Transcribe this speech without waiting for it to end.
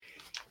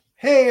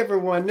Hey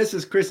everyone, this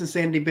is Chris and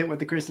Sandy Bent with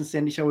the Chris and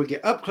Sandy Show. We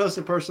get up close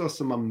and personal,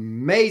 some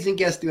amazing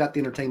guests throughout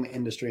the entertainment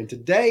industry. And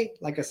today,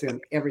 like I say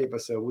on every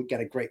episode, we got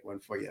a great one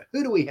for you.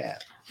 Who do we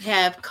have? We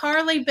have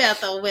Carly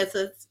Bethel with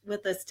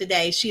us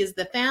today. She is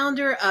the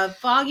founder of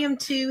Volume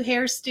 2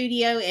 Hair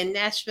Studio in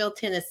Nashville,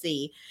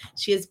 Tennessee.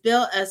 She has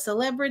built a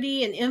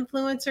celebrity and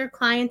influencer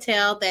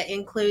clientele that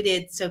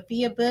included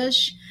Sophia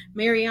Bush,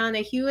 Marianna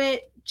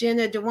Hewitt,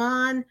 Jenna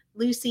Dewan,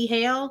 Lucy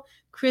Hale,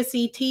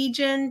 Chrissy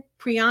Teigen,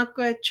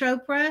 Priyanka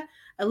Chopra,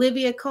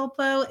 Olivia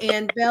Culpo,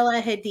 and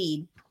Bella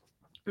Hadid.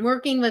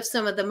 Working with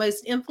some of the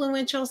most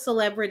influential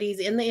celebrities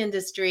in the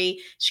industry,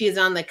 she is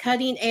on the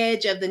cutting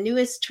edge of the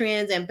newest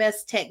trends and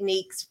best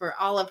techniques for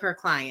all of her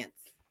clients.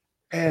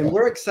 And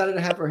we're excited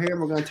to have her here.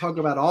 And we're going to talk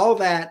about all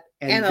that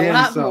and a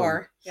lot some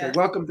more. So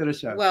welcome to the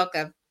show.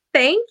 Welcome.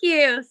 Thank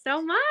you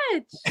so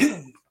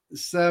much.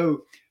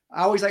 So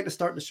I always like to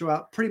start the show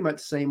out pretty much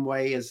the same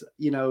way as,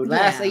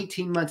 last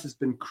 18 months has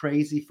been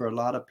crazy for a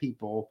lot of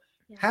people.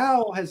 Yeah.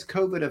 How has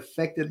COVID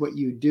affected what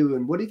you do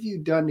and what have you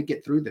done to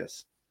get through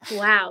this?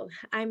 Wow.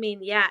 I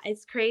mean, yeah,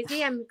 it's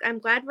crazy. I'm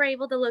glad we're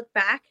able to look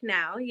back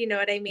now. You know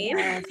what I mean?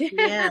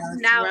 Yes,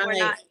 now we're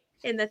not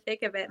in the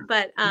thick of it.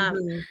 But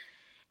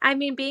I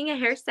mean, being a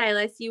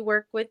hairstylist, you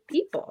work with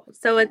people.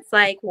 So it's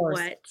like,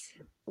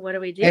 what do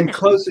we do? And now?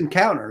 Close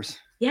encounters.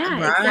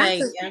 Yeah,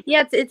 right. Exactly.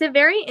 Yeah, it's a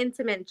very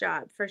intimate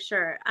job for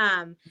sure.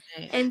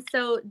 And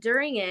so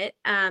during it,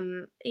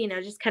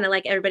 just kind of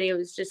like everybody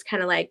was just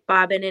kind of like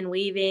bobbing and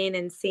weaving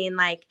and seeing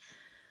like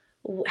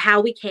how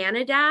we can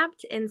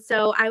adapt. And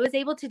so I was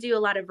able to do a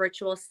lot of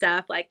virtual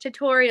stuff like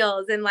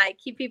tutorials and like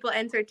keep people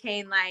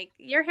entertained. Like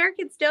your hair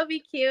can still be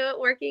cute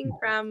working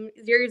from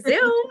your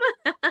Zoom.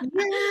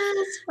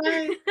 Yes,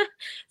 right.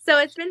 So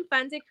it's been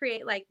fun to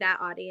create like that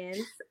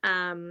audience.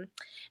 And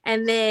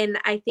then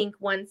I think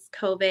once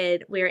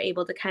COVID, we were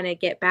able to kind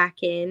of get back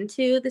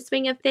into the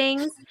swing of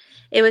things.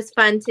 It was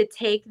fun to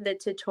take the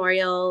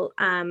tutorial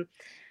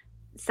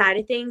side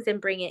of things and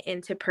bring it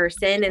into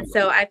person. And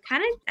so I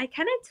kind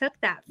of took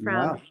that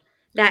from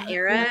that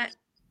era,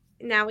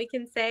 now we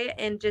can say,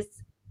 and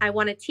just I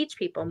want to teach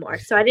people more.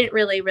 So I didn't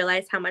really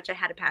realize how much I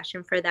had a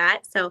passion for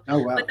that. So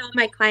with all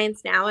my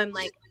clients now, I'm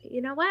like,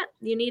 you know what,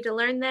 you need to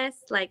learn this,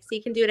 like, so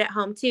you can do it at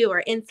home too,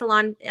 or in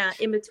salon,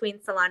 in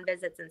between salon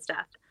visits and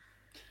stuff.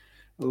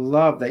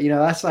 Love that.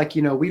 That's like,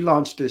 we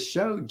launched this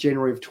show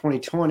January of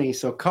 2020.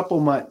 So a couple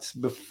months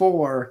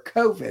before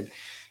COVID.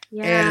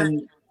 Yeah.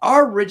 And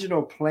our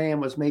original plan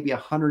was maybe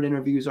 100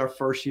 interviews our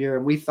first year.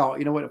 And we thought,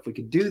 if we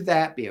could do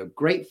that, be a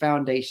great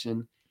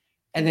foundation.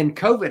 And then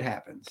COVID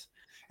happens.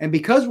 And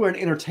because we're an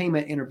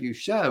entertainment interview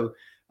show,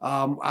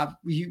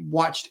 you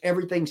watched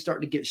everything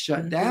start to get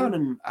shut down.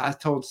 And I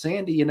told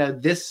Sandy,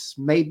 this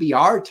may be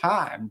our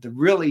time to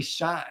really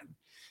shine.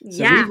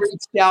 So we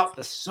reached out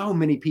to so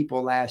many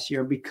people last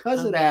year. And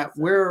because of that,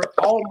 we're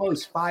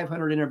almost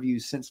 500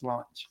 interviews since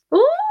launch.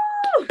 Ooh!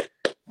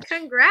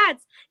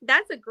 Congrats.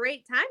 That's a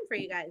great time for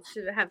you guys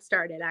to have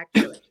started,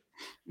 actually.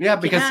 Yeah,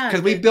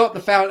 because we built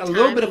a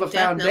little bit of a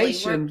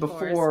foundation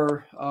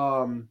before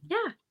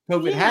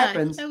COVID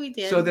happens. So we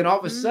did. So then all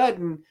of a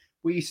sudden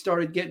we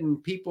started getting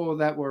people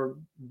that were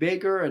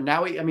bigger, and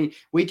now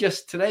we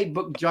just today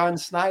booked John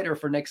Snyder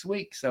for next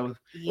week. So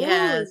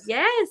yes.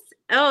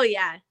 Oh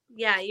yeah.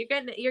 Yeah, you're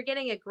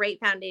getting a great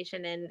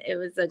foundation, and it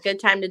was a good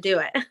time to do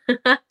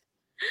it.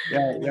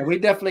 Yeah, we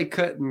definitely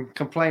couldn't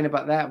complain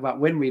about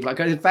when we like.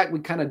 In fact, we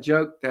kind of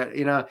joked that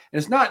and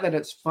it's not that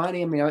it's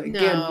funny. I mean,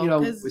 again, it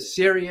was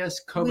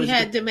serious. COVID, we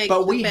had to make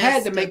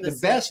the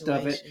best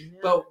of it.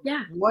 But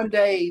one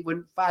day,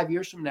 5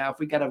 years from now, if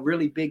we got a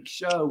really big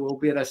show, we'll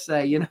be able to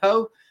say, it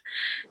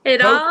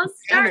all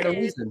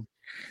started.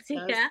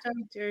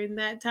 During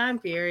that time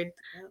period.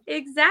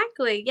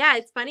 Exactly. Yeah,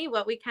 it's funny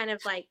what we kind of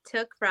like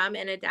took from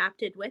and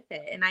adapted with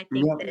it, and I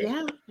think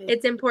that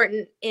it's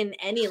important in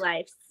any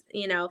life,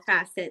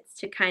 facets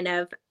to kind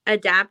of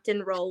adapt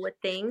and roll with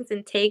things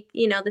and take,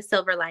 the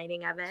silver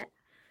lining of it.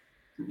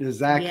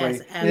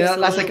 Exactly. Yes,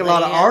 that's like a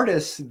lot of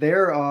artists.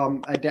 They're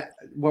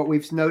what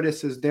we've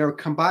noticed is they're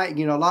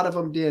combining. A lot of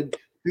them did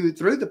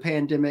through the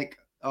pandemic,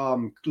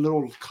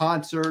 little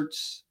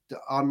concerts,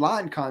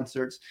 online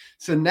concerts.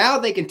 So now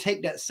they can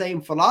take that same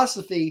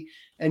philosophy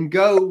and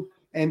go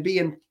and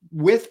be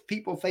with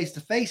people face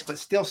to face, but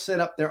still set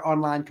up their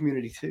online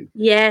community too.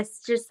 Yes,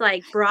 just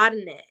like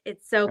broaden it.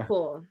 It's so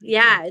cool.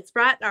 Yeah, it's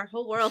brought our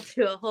whole world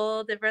to a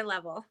whole different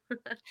level.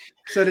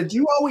 So did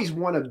you always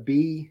want to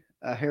be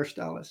a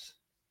hairstylist?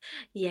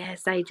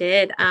 Yes, I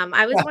did.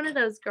 I was one of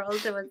those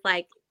girls that was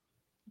like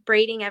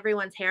braiding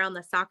everyone's hair on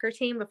the soccer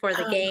team before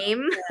the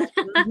game.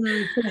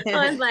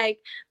 I was like,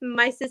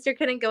 my sister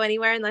couldn't go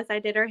anywhere unless I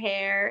did her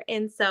hair.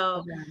 And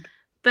so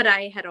but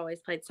I had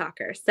always played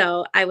soccer.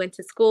 So I went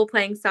to school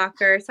playing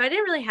soccer. So I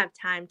didn't really have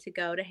time to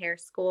go to hair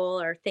school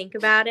or think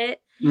about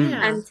it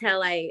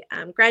until I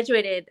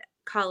graduated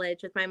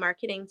college with my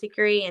marketing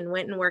degree and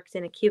went and worked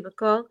in a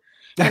cubicle.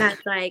 And I was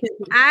like,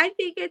 I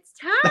think it's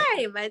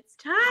time. It's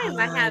time.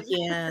 I have.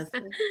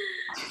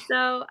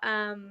 So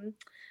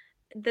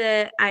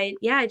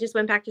I just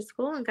went back to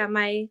school and got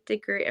my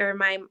degree or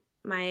my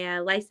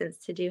license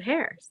to do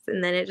hairs,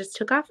 and then it just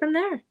took off from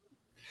there.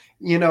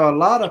 You know, a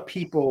lot of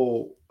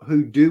people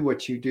who do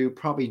what you do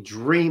probably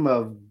dream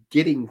of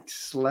getting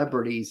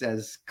celebrities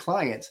as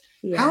clients.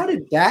 Yeah. How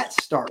did that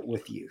start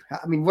with you?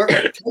 I mean,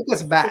 take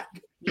us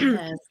back.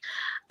 Yes.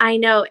 I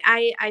know.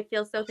 I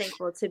feel so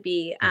thankful to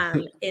be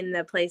in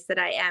the place that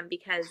I am,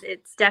 because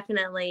it's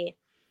definitely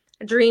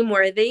dream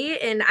worthy.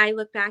 And I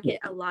look back at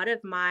a lot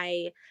of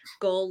my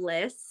goal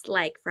lists,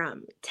 like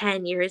from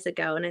 10 years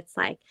ago, and it's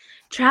like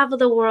travel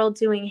the world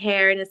doing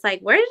hair. And it's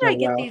like, where did I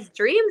get these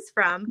dreams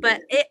from?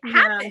 But it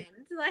happened.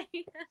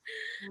 Like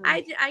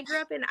I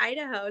grew up in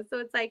Idaho, so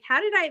it's like, how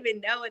did I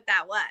even know what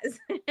that was?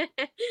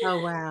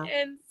 Oh, wow.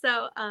 And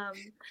so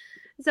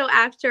so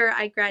after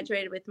I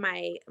graduated with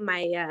my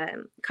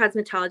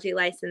cosmetology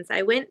license,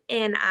 I went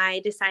and I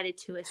decided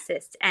to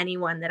assist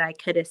anyone that I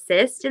could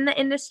assist in the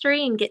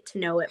industry and get to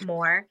know it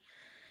more.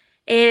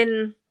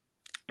 And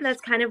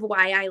that's kind of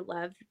why I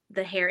love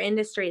the hair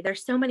industry.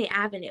 There's so many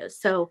avenues.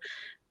 So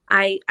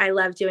I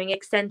love doing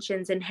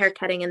extensions and hair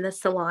cutting in the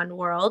salon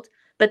world,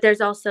 but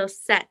there's also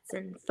sets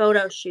and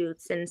photo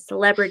shoots and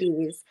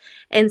celebrities.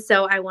 And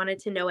so I wanted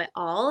to know it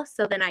all,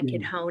 so then I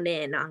could hone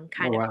in on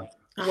kind of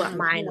what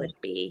mine would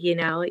be, you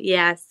know?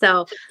 Yeah.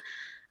 So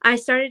I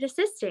started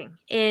assisting,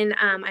 and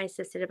I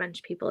assisted a bunch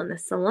of people in the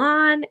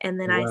salon, and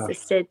then I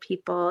assisted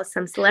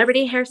some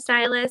celebrity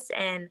hairstylists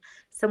and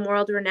some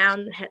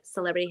world-renowned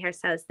celebrity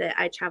hairstylists that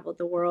I traveled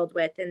the world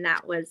with. And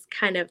that was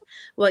kind of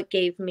what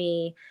gave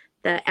me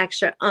the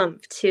extra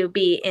oomph to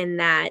be in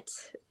that,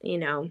 you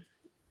know,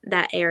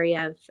 that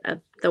area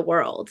of the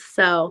world.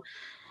 So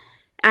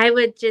I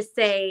would just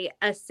say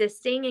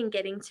assisting and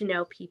getting to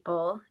know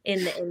people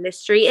in the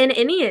industry, in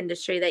any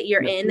industry that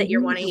you're in, that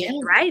you're wanting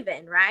to thrive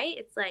in, right?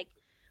 It's like,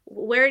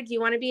 where do you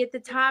want to be at the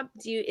top?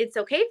 It's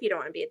okay if you don't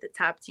want to be at the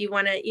top. Do you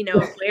want to, you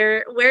know,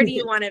 where do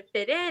you want to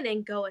fit in,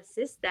 and go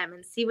assist them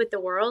and see what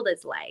the world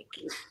is like?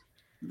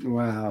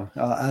 Wow.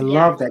 I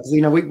love that. 'Cause,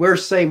 you know, we're the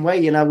same way.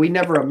 You know, we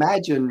never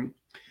imagined,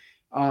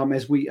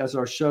 as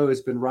our show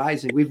has been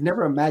rising, we've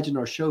never imagined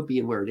our show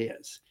being where it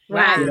is.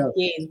 Right. You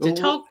know, To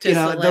talk to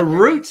the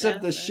roots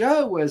of the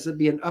show was to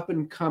be an up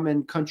and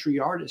coming country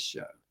artist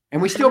show.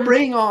 And we still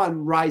bring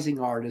on rising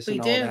artists and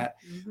all that.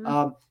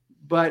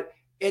 But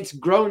it's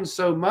grown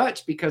so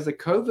much because of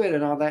COVID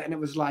and all that. And it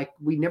was like,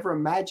 we never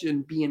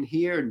imagined being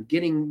here and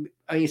getting,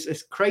 I mean,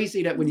 it's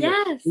crazy that when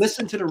you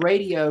listen to the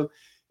radio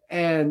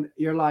and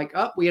you're like,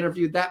 we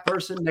interviewed that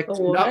person. Next,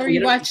 or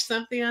you watch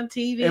something on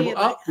TV.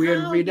 And we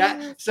interviewed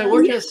that. So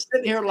we're just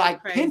sitting here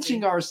like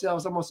pinching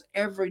ourselves almost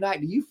every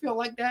night. Do you feel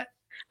like that?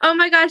 Oh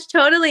my gosh,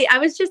 totally. I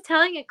was just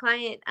telling a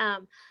client,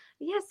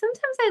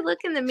 sometimes I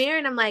look in the mirror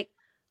and I'm like,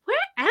 where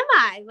am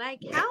I?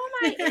 Like, how am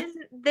I in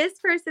this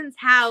person's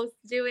house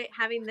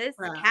having this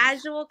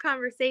casual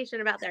conversation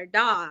about their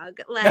dog,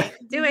 like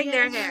doing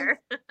their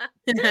hair?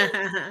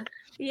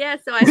 Yeah,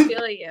 so I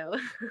feel you.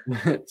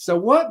 So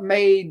what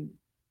made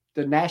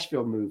the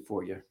Nashville move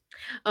for you?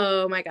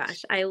 Oh my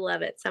gosh, I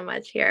love it so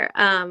much here.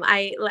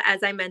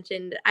 As I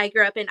mentioned, I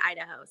grew up in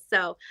Idaho,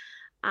 so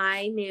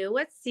I knew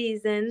what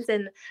seasons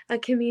and a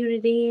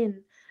community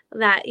and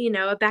that, you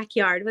know, a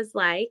backyard was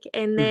like.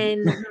 And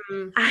then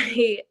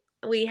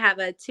we have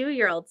a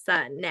 2-year-old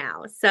son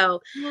now.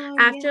 So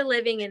after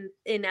living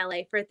in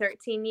LA for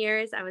 13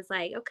 years, I was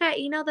like, okay,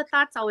 you know, the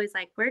thought's always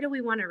like, where do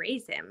we want to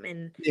raise him?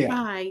 And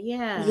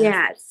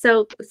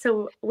so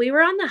we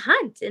were on the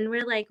hunt, and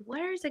we're like,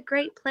 where's a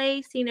great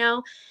place, you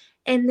know?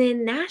 And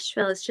then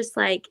Nashville is just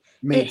like,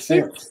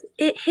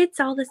 it hits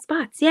all the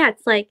spots. Yeah.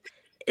 It's like,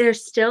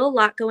 there's still a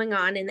lot going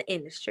on in the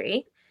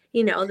industry.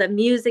 You know, the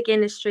music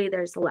industry,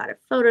 there's a lot of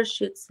photo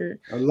shoots and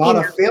a lot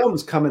of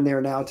films coming there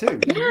now too.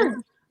 Yeah,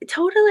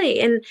 totally.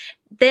 And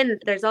then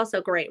there's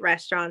also great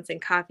restaurants and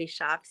coffee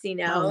shops, you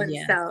know,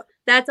 so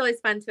that's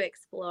always fun to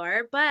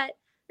explore. But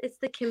it's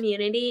the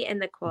community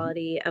and the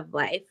quality of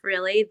life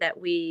really that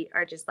we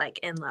are just like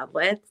in love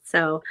with.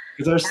 So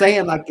because they're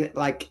saying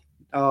like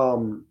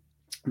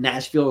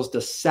Nashville is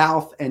the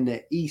south and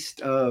the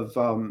east of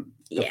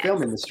the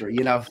film industry,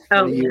 you know,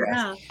 in the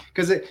U.S.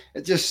 Because it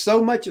just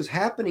so much is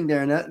happening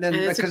there, and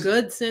it's a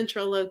good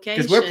central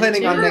location. Because we're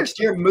planning on next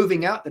year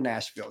moving out to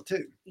Nashville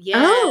too.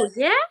 Yeah. Oh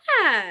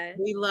yeah.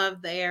 We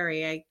love the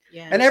area.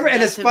 Yeah. And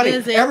it's funny.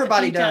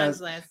 Everybody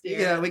does. You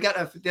know, we got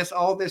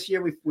this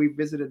year. We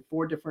visited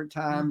 4 different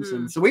times,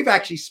 and so we've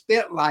actually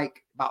spent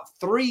like about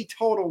 3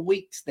 total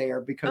weeks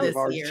there because of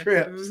our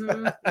trips.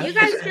 You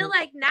guys feel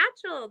like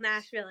natural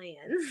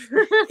Nashvillians.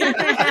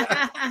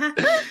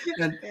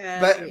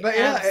 But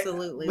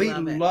absolutely, we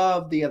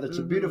love the other. It's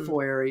a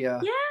beautiful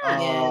area.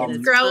 Yeah, it's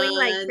growing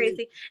like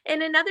crazy.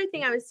 And another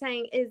thing I was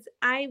saying is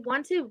I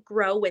want to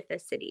grow with the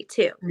city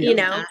too. You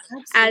know,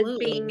 as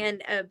being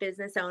a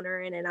business owner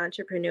and an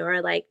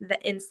entrepreneur, like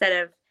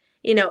instead of,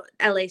 you know,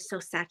 LA is so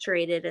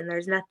saturated and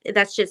there's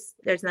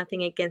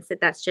nothing against it.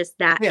 That's just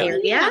that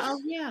area.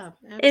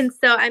 And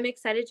so I'm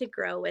excited to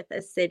grow with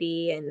a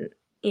city and,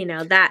 you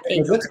know, that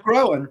it's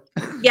growing.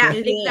 Yeah,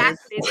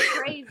 exactly. It's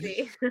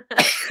crazy.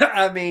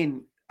 I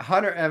mean,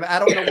 100. I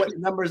don't know what the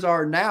numbers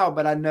are now,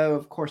 but I know,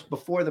 of course,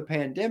 before the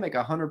pandemic,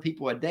 100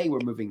 people a day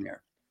were moving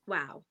there.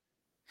 Wow.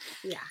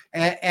 Yeah.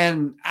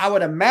 And I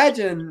would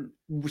imagine,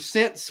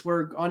 since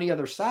we're on the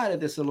other side of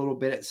this a little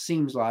bit, it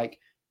seems like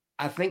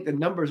I think the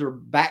numbers are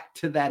back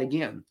to that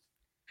again.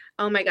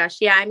 Oh my gosh.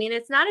 Yeah. I mean,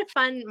 it's not a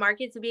fun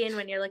market to be in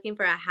when you're looking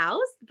for a house,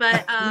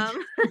 but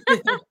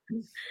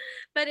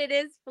but it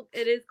is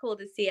cool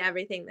to see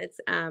everything that's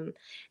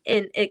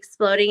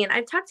exploding. And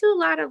I've talked to a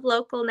lot of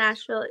local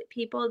Nashville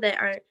people that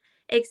are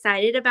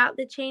excited about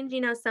the change.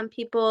 You know, some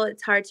people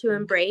it's hard to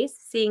embrace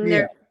seeing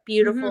their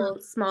beautiful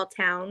small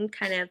town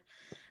kind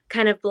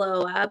of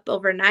blow up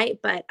overnight,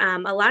 but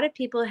a lot of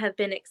people have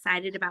been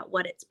excited about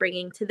what it's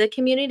bringing to the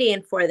community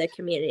and for the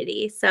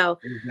community. So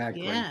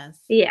exactly. Yes.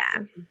 Yeah.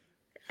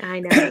 I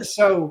know.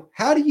 So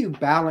how do you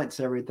balance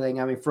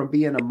everything? I mean, from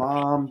being a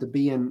mom to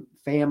being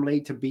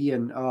family to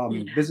being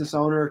business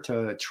owner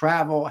to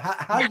travel,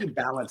 how do you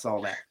balance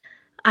all that?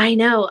 I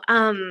know.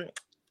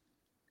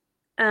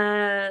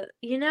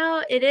 You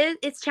know,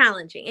 it's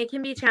challenging. It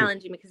can be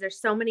challenging because there's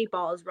so many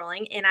balls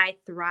rolling and I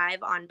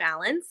thrive on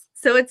balance.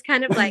 So it's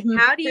kind of like,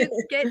 how do you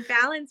get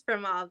balance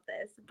from all of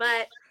this?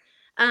 But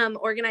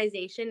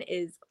organization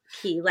is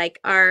key. Like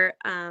our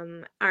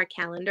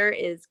calendar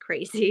is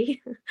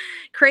crazy,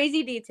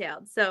 crazy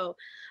detailed. So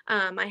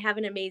I have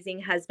an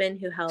amazing husband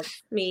who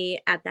helps me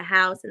at the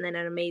house, and then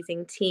an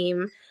amazing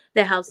team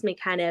that helps me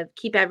kind of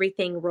keep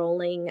everything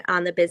rolling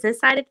on the business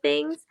side of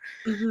things.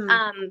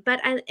 And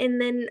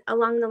then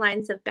along the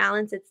lines of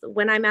balance, it's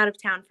when I'm out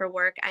of town for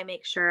work, I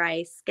make sure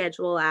I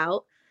schedule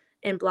out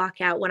and block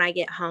out when I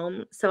get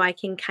home so I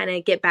can kind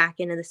of get back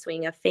into the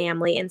swing of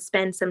family and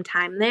spend some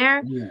time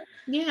there.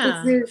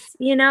 Yeah. Because,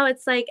 you know,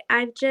 it's like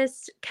I've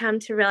just come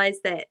to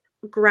realize that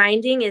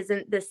grinding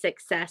isn't the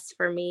success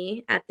for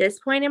me at this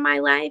point in my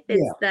life.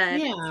 It's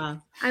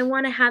I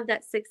want to have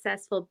that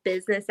successful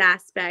business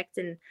aspect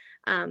and,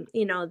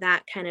 you know,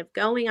 that kind of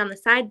going on the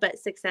side. But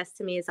success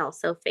to me is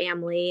also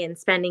family and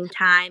spending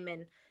time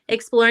and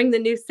exploring the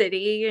new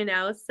city, you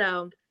know,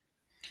 so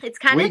it's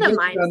kind of the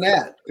mindset. On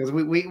that because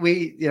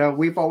we you know,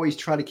 we've always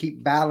tried to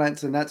keep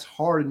balance, and that's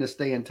hard in this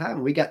day and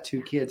time. We got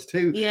 2 kids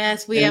too.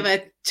 Yes, we have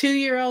a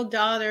 2-year-old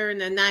daughter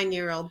and a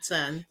 9-year-old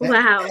son.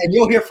 Wow! And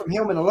you'll hear from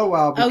him in a little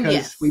while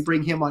because we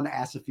bring him on to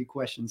ask a few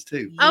questions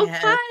too. Oh,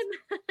 fun!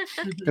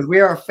 Because we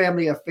are a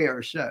family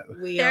affairs show.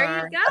 There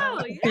you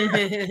go.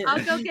 Yeah.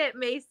 I'll go get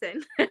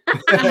Mason.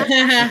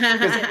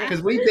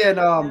 Because we've been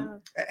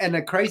and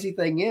the crazy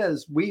thing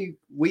is we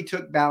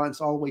took balance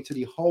all the way to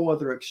the whole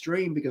other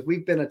extreme because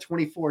we've been a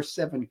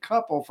 24/7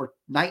 couple for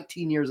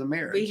 19 years of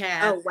marriage. We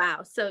have. Oh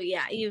wow. So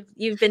yeah,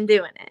 you've been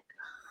doing it.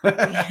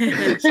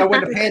 So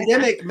when the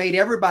pandemic made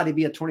everybody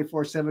be a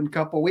 24/7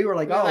 couple, we were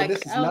like, this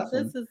is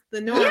nothing. This is the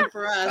norm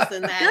for us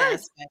in that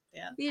aspect.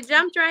 Yeah. You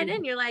jumped right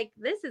in. You're like,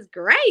 this is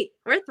great.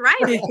 We're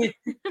thriving.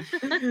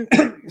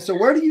 So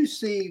what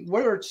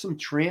are some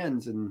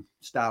trends in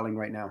styling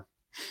right now?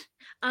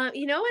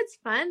 You know what's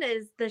fun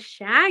is the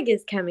shag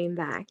is coming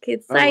back.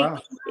 It's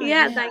like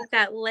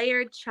that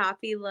layered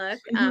choppy look.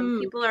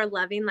 People are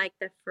loving like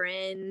the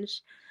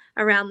fringe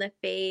around the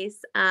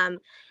face.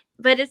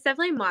 But it's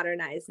definitely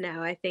modernized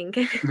now, I think.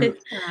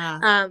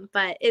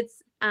 But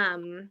it's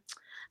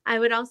I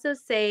would also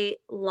say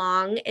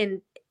long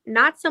and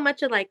not so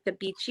much of like the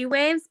beachy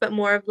waves, but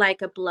more of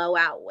like a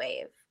blowout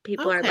wave.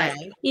 People are like,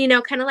 you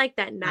know, kind of like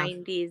that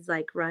 90s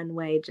like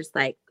runway, just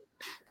like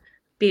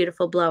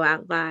beautiful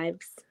blowout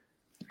vibes.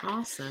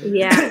 Awesome.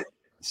 Yeah.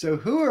 So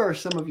who are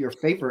some of your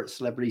favorite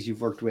celebrities you've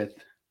worked with?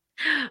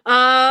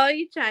 Oh,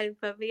 you try to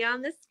put me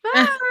on the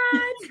spot.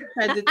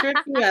 Had to trip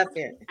you up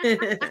here.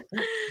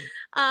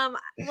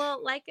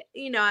 Well, like,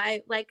 you know,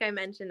 I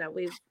mentioned that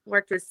we've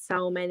worked with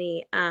so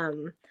many.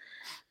 I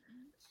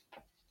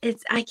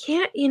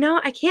can't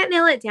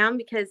nail it down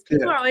because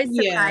people are always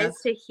surprised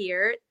to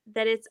hear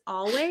that it's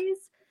always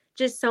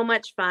just so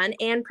much fun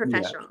and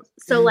professional.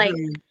 So like,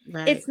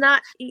 it's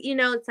not, you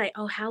know, it's like,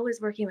 oh, Hal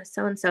was working with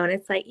so-and-so. And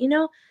it's like, you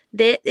know,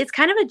 that it's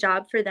kind of a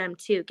job for them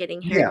too,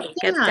 getting hair and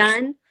makeup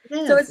done.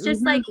 Yes. So it's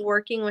just like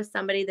working with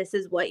somebody, this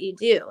is what you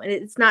do. And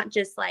it's not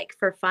just like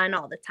for fun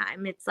all the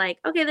time. It's like,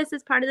 okay, this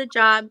is part of the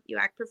job. You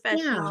act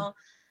professional,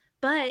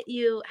 but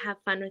you have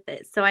fun with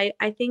it. So I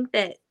think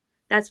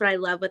that's what I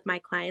love with my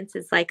clients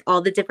is like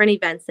all the different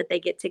events that they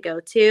get to go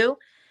to.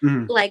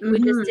 Like we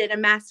just did a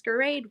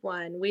masquerade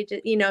one. We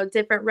just, you know,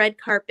 different red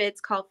carpets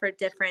call for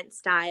different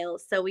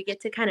styles. So we get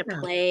to kind of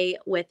play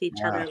with each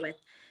other with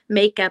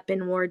makeup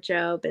and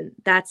wardrobe. And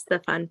that's the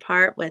fun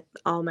part with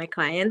all my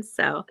clients.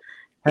 So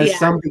has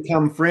some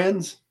become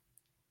friends?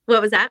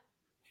 What was that?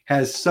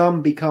 Has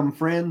some become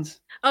friends?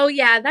 Oh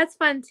yeah, that's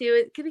fun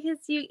too. Because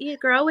you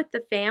grow with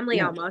the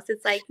family almost.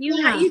 It's like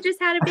you just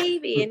had a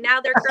baby and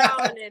now they're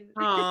grown and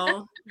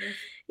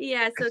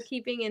so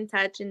keeping in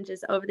touch and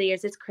just over the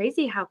years, it's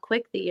crazy how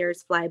quick the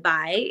years fly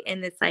by.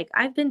 And it's like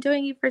I've been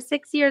doing it for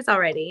 6 years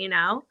already, you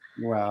know?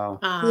 Wow.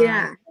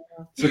 Yeah.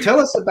 So tell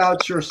us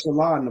about your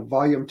salon, the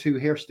Volume 2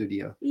 Hair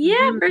Studio.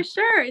 Yeah, for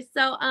sure.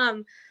 So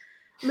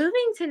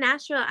moving to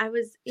Nashville, I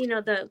was,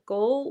 the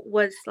goal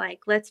was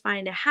like, let's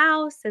find a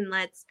house and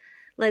let's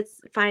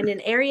find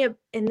an area.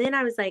 And then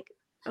I was like,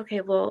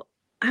 okay, well,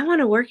 I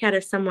want to work out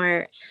of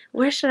somewhere.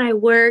 Where should I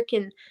work?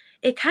 And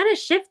it kind of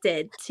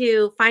shifted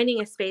to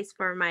finding a space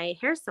for my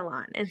hair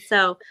salon. And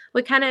so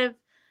we kind of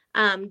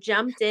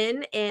jumped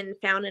in and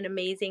found an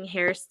amazing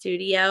hair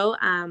studio.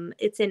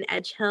 It's in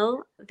Edge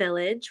Hill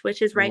Village,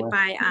 which is right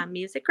by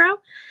Music Row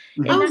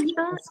in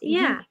Nashville.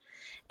 Yeah.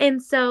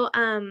 And so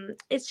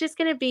it's just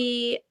going to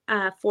be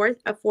a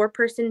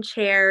 4-person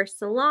chair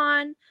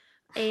salon.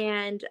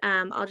 And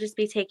I'll just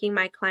be taking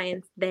my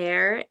clients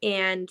there.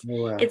 And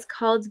it's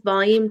called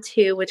Volume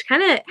 2, which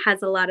kind of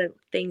has a lot of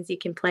things you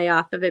can play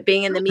off of it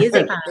being in the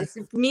music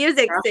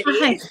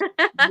city.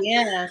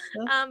 Yes.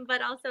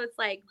 But also it's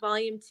like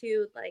Volume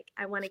 2, like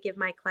I want to give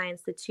my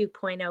clients the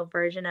 2.0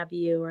 version of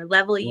you, or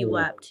level you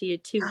up to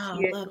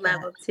your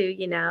level 2,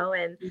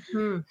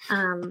 and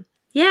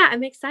yeah,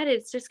 I'm excited.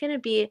 It's just going to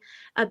be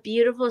a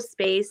beautiful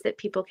space that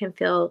people can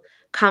feel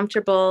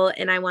comfortable,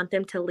 and I want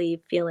them to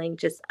leave feeling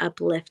just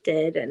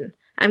uplifted, and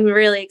I'm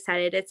really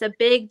excited. It's a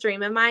big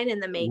dream of mine in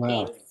the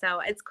making,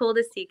 so it's cool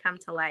to see come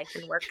to life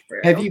and work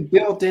through. Have you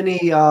built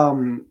any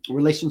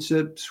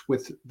relationships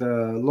with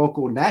the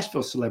local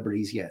Nashville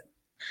celebrities yet?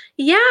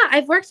 Yeah,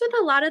 I've worked with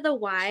a lot of the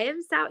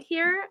wives out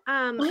here.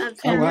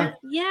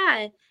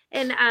 Yeah.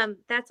 And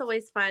that's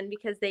always fun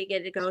because they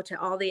get to go to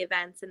all the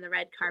events and the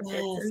red carpets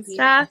and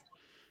stuff.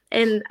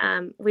 And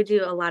we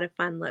do a lot of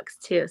fun looks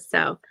too.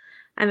 So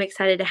I'm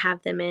excited to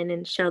have them in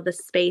and show the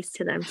space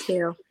to them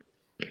too.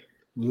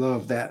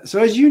 Love that.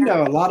 So as you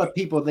know, a lot of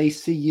people, they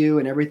see you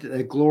and everything,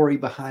 the glory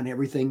behind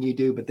everything you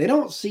do, but they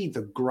don't see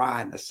the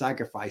grind, the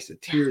sacrifice, the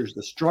tears,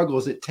 the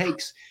struggles it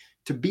takes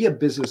to be a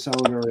business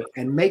owner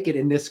and make it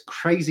in this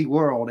crazy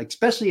world,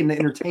 especially in the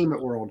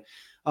entertainment world.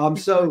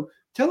 So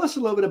tell us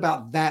a little bit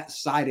about that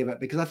side of it,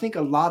 because I think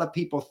a lot of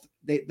people,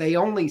 they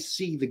only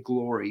see the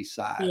glory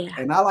side.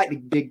 And I like to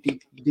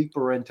dig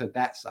deeper into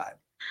that side.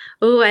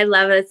 Oh, I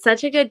love it. It's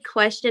such a good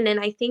question. And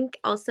I think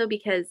also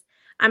because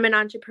I'm an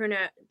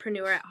entrepreneur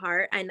at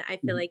heart, and I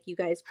feel like you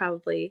guys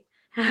probably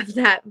have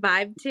that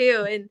vibe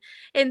too.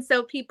 And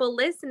so people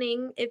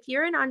listening, if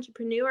you're an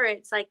entrepreneur,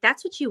 it's like,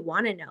 that's what you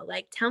want to know.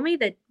 Like, tell me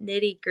the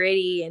nitty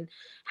gritty and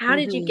how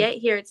did you get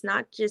here? It's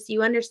not just,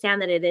 you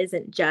understand that it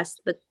isn't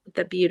just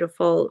the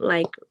beautiful,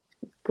 like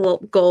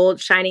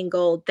gold, shining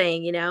gold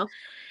thing,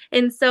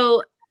 And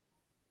so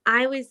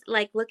I was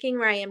like, looking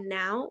where I am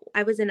now,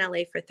 I was in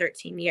LA for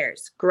 13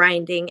 years,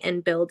 grinding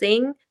and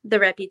building the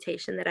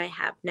reputation that I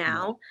have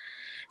now.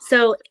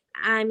 So,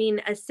 I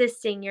mean,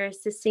 you're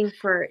assisting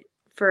for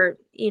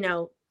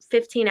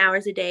 15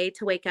 hours a day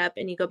to wake up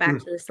and you go back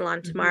to the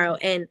salon tomorrow.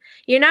 And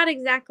you're not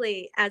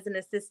exactly, as an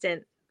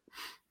assistant,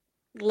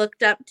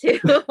 looked up to.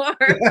 So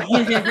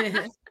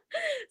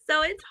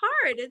it's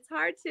hard. It's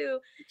hard to,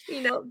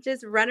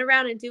 just run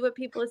around and do what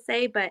people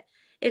say. But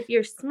if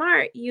you're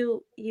smart,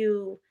 you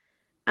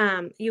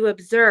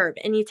observe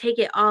and you take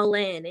it all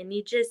in, and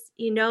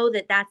you know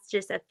that that's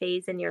just a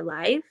phase in your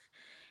life.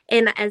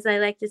 And as I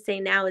like to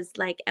say now, is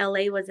like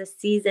LA was a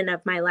season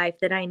of my life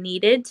that I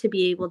needed to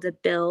be able to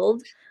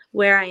build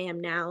where I am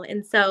now.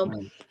 And so,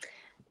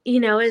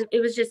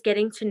 it was just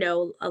getting to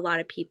know a lot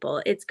of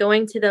people. It's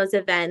going to those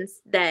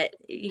events that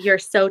you're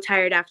so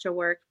tired after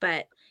work,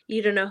 but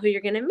you don't know who you're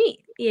going to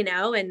meet,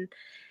 and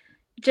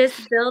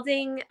just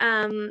building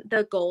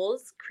the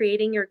goals,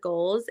 creating your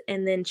goals,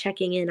 and then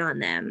checking in on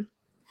them,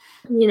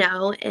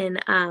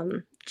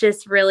 and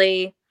just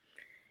really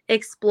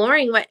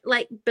exploring what,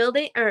 like,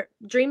 building or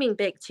dreaming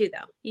big too,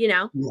 though, you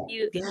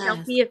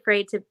don't be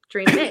afraid to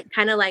dream big.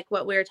 Kind of like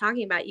what we were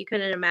talking about. You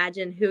couldn't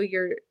imagine who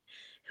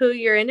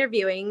you're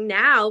interviewing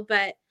now,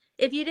 but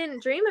if you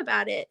didn't dream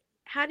about it,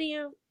 how do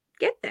you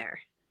get there?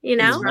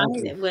 Right.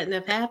 It wouldn't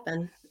have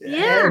happened.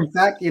 Yeah. In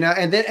fact,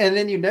 and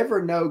then you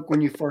never know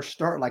when you first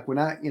start. Like when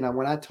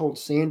I told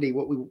Sandy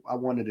what I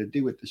wanted to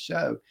do with the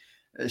show,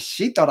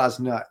 she thought I was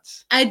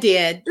nuts. I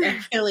did.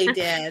 I really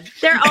did.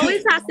 There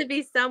always has to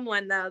be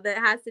someone, though, that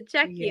has to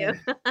check you.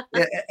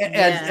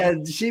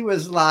 And she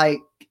was like,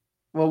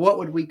 well, what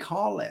would we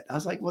call it? I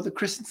was like, well, the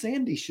Chris and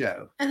Sandy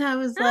Show. And I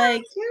was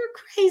like, you're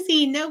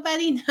crazy.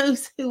 Nobody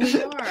knows who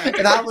we are.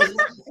 and I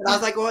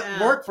was like, well,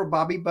 it worked for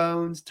Bobby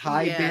Bones,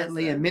 Ty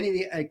Bentley, and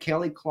many of the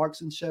Kelly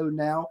Clarkson show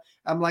now.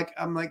 I'm like,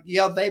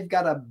 yeah, they've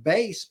got a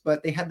base,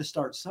 but they had to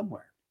start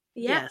somewhere.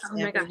 Yes. Oh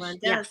my gosh.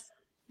 Yes.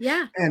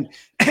 Yeah. And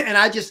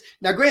I just,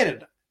 now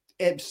granted,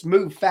 it's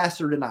moved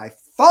faster than I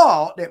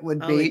thought it would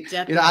be.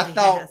 I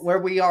thought where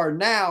we are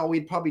now,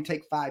 we'd probably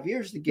take 5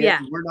 years to get. Yeah.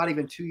 We're not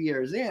even 2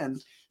 years in.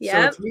 Yep.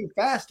 So it's moved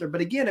faster.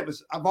 But again,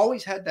 I've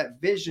always had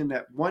that vision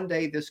that one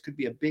day this could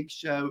be a big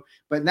show.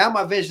 But now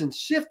my vision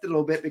shifted a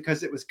little bit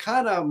because it was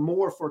kind of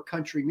more for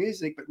country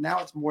music, but now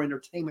it's more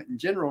entertainment in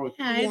general.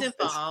 Yeah, it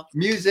evolved.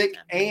 Music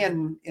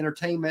and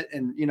entertainment,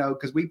 and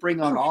because we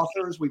bring on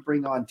authors, we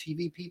bring on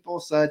TV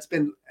people. So it's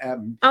been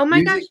oh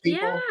my gosh,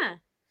 people. Yeah.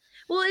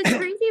 Well, it's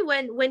crazy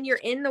when you're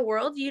in the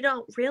world, you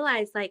don't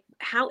realize like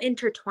how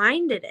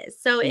intertwined it is.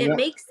 So it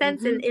makes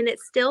sense and it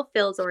still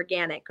feels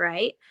organic,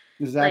 right?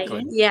 Exactly.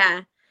 Like,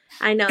 yeah.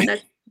 I know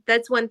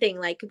that's one thing.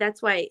 Like,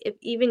 that's why if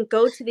even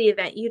go to the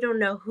event, you don't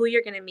know who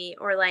you're going to meet.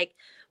 Or like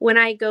when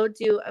I go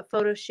do a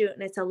photo shoot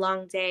and it's a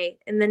long day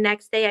and the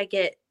next day I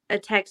get a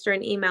text or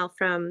an email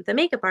from the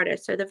makeup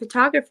artist or the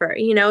photographer,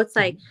 it's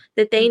like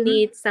that they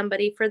need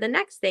somebody for the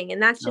next thing.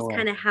 And that's just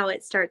kind of how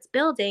it starts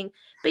building.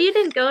 But you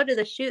didn't go to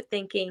the shoot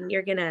thinking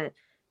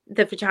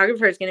the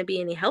photographer is going to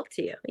be any help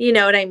to you. You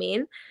know what I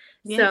mean?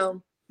 Yeah.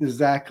 So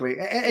exactly.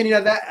 And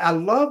that I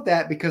love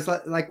that because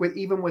like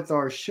even with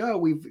our show,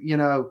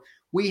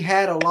 we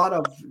had a lot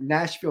of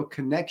Nashville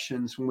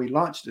connections when we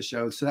launched the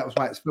show. So that was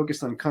why it's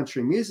focused on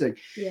country music.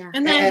 Yeah.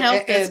 And that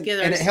helped us get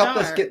our and it helped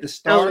us get the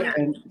start.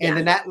 And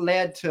then that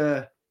led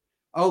to,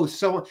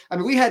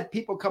 we had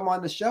people come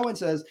on the show and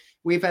says,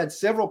 we've had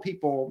several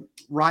people,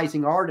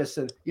 rising artists,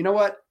 and you know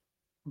what?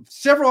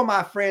 Several of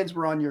my friends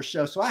were on your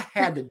show, so I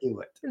had to do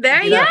it.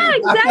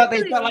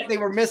 Exactly. They felt like they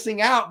were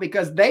missing out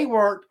because they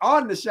weren't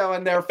on the show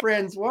and their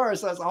friends were.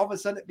 So all of a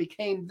sudden it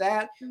became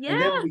that. Yeah.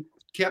 And then we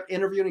kept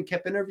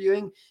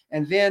interviewing.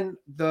 And then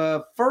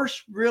the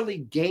first really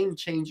game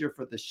changer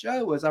for the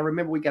show was, I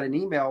remember we got an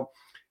email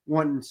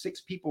wanting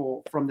 6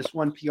 people from this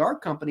one PR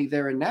company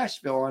there in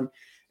Nashville.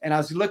 And I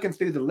was looking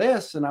through the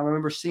list and I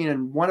remember seeing,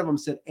 and one of them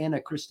said Anna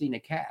Christina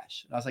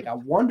Cash. And I was like, I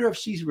wonder if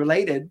she's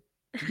related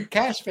to the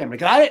Cash family,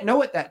 because I didn't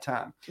know at that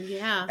time.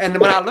 Yeah. And then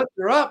when I looked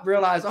her up,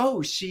 realized,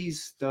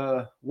 she's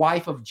the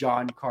wife of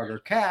John Carter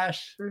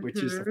Cash,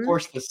 which is of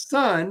course the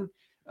son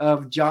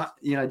of Johnny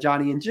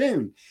and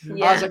June.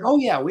 Yeah. I was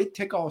like, we'd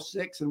take all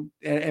 6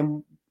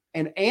 and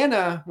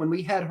Anna, when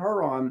we had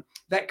her on,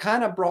 that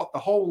kind of brought the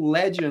whole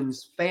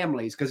Legends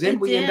families, because then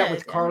we end up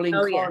with Carlene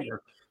Carter. Yeah.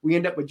 We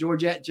end up with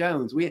Georgette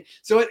Jones.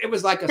 So it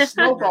was like a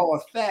snowball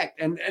effect.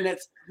 And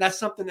that's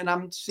something that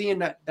I'm seeing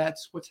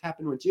that's what's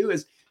happened with you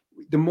is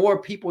the more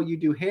people you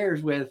do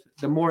hairs with,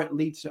 the more it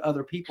leads to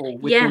other people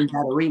within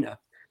that arena.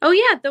 Oh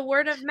yeah. The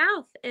word of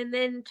mouth. And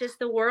then just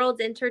the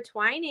world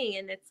intertwining.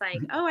 And it's like,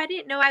 I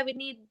didn't know I would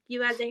need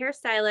you as a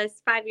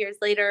hairstylist 5 years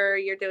later.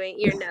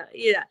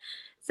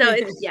 So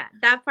it's,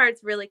 that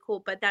part's really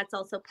cool. But that's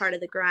also part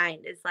of the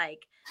grind is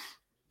like,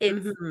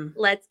 it's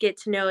let's get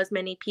to know as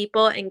many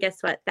people. And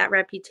guess what? That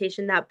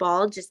reputation, that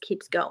ball just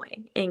keeps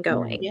going and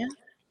going. Yeah.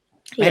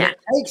 And it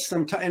takes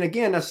some time. And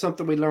again, that's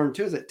something we learned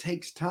too, is it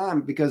takes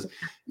time because,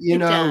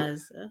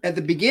 at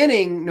the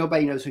beginning,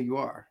 nobody knows who you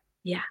are.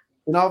 Yeah.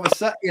 And all of a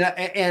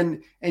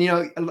sudden,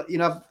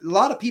 a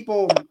lot of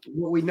people,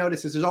 what we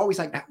notice is there's always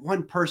like that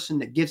one person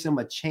that gives them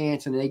a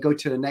chance and they go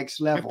to the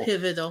next level. A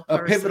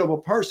pivotal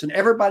person.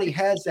 Everybody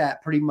has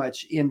that pretty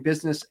much in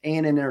business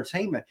and in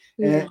entertainment.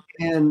 Yeah.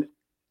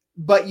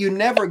 But you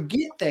never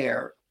get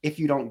there if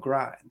you don't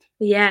grind.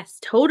 Yes,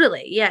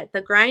 totally. Yeah.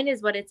 The grind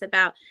is what it's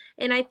about.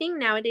 And I think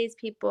nowadays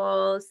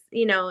people,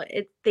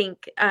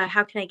 think,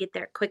 how can I get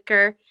there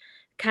quicker?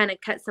 Kind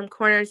of cut some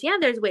corners. Yeah,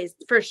 there's ways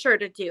for sure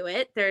to do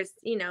it. There's,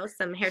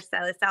 some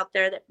hairstylists out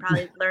there that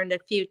probably learned a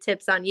few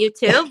tips on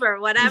YouTube or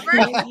whatever.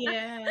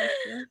 Yeah.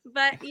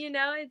 But,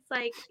 it's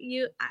like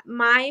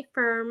my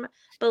firm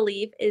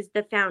belief is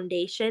the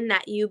foundation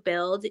that you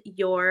build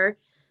your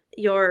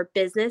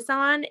business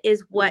on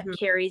is what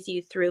carries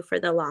you through for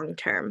the long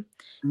term,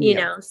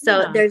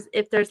 so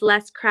if there's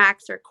less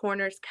cracks or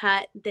corners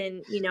cut,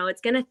 then,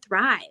 it's going to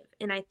thrive.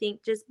 And I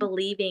think just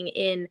believing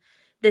in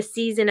the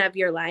season of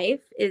your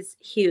life is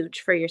huge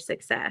for your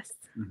success.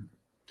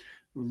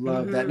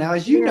 Love that. Now,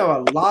 as you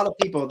know, a lot of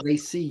people, they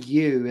see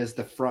you as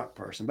the front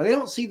person, but they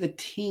don't see the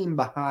team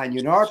behind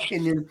you. In our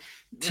opinion,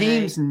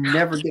 teams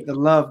never get the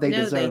love they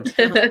deserve.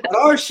 At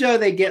our show,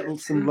 they get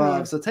some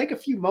love. So take a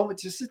few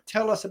moments just to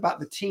tell us about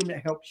the team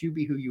that helps you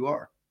be who you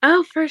are.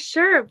 Oh, for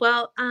sure.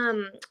 Well,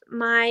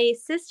 my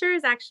sister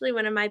is actually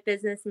one of my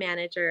business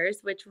managers,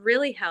 which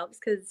really helps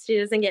because she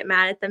doesn't get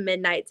mad at the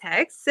midnight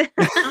texts.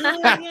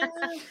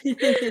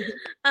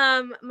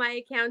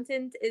 My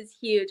accountant is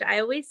huge. I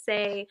always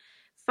say,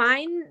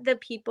 find the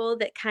people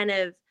that kind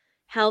of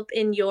help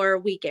in your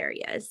weak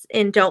areas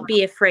and don't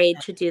be afraid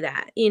to do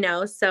that,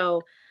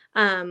 So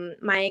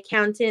my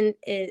accountant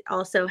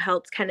also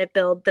helps kind of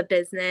build the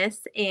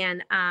business.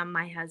 And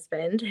my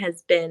husband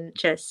has been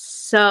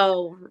just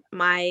so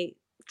my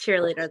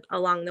cheerleader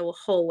along the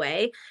whole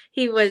way.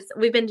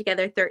 We've been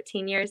together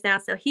 13 years now.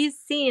 So he's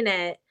seen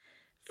it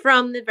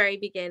from the very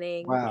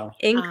beginning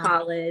in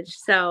college.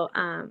 So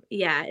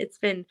it's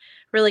been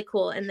really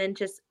cool. And then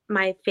just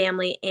my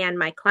family and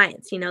my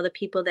clients, the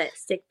people that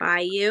stick by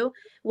you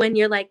when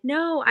you're like,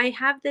 no, I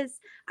have this,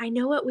 I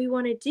know what we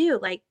want to do.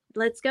 Like,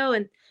 let's go.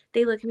 And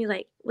they look at me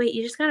like, wait,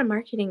 you just got a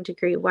marketing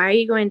degree. Why are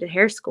you going to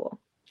hair school?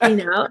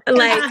 Like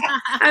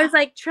I was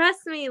like,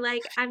 trust me,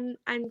 like I'm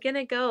going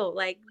to go,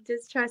 like,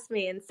 just trust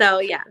me. And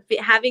so,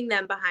 having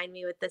them behind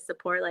me with the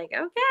support, like,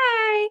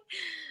 okay,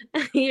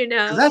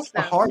 that's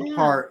the hard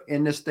part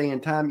in this day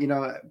and time,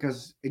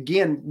 because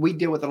again, we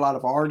deal with a lot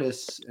of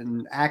artists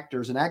and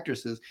actors and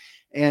actresses.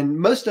 And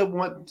most of the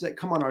ones that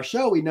come on our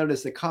show, we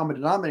notice the common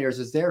denominators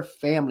is their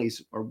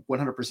families are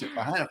 100%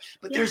 behind them.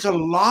 But there's a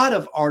lot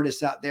of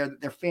artists out there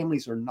that their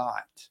families are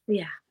not.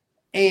 Yeah.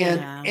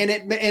 And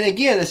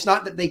again, it's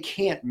not that they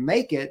can't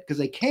make it, because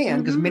they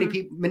can, because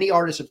many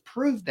artists have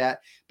proved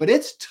that, but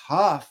it's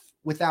tough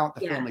without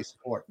the family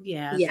support.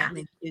 That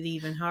makes it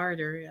even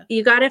harder.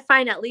 You got to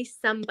find at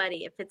least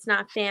somebody. If it's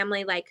not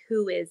family, like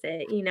who is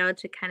it,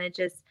 to kind of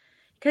just,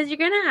 because you're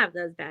going to have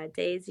those bad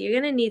days. You're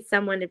going to need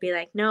someone to be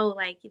like, no,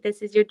 like,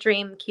 this is your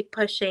dream. Keep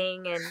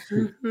pushing.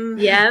 And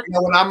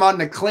when I'm on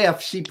the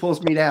cliff, she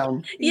pulls me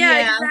down.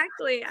 Yeah,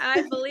 exactly.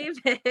 I believe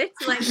it.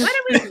 Like, what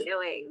are we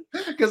doing?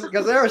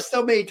 Because there are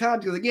so many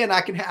times, because again,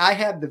 I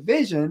have the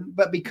vision,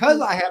 but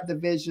because I have the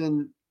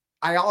vision,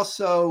 I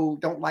also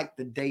don't like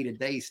the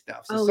day-to-day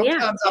stuff. So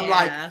sometimes I'm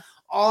like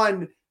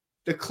on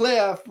the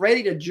cliff,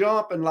 ready to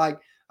jump, and like,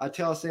 I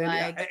tell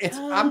Sandy,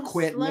 I'm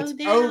quitting.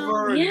 It's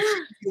over. And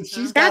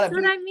she's That's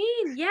what I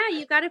mean. Yeah,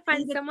 you got to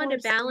find someone to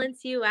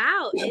balance you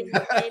out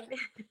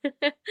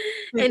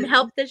and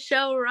help the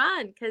show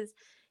run. Because,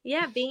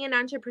 being an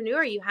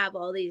entrepreneur, you have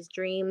all these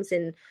dreams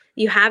and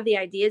you have the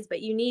ideas, but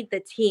you need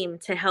the team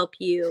to help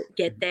you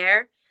get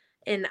there.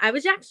 And I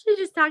was actually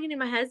just talking to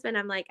my husband.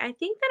 I'm like, I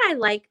think that I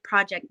like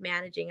project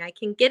managing. I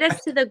can get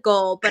us to the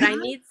goal, but I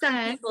need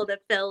some people to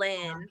fill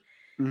in.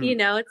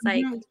 It's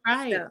like,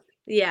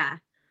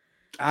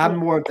 I'm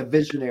more of the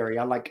visionary.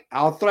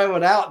 I'll throw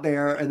it out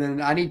there, and then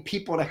I need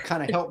people to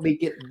kind of help me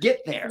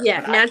get there.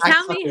 Yeah. Now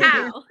tell me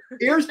how.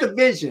 Here's the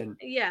vision.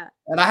 Yeah.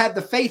 And I have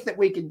the faith that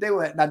we can do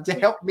it. Now to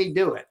help me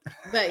do it.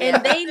 But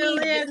and they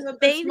need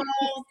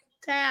small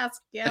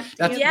task. Yeah.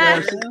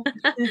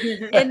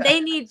 And they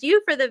need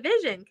you for the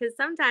vision, because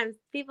sometimes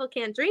people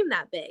can't dream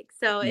that big.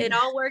 So it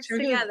all works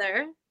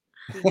together.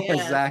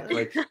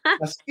 Exactly.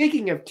 Now,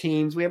 speaking of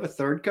teams, we have a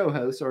third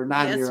co-host, or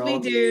 9-year-old.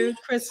 Yes, we do.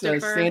 Christopher.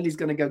 So Sandy's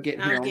going to go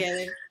get him.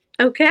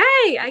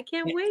 Okay, I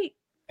can't wait.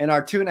 And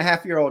our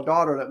 2.5-year-old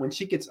daughter, that when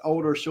she gets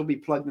older, she'll be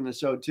plugged in the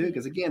show too.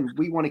 Because again,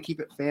 we want to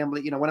keep it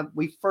family. When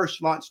we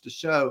first launched the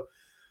show,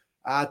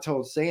 I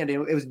told Sandy it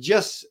was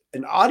just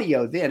an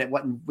audio then. It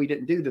wasn't. We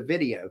didn't do the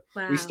video.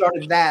 Wow. We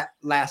started that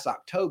last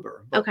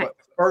October. But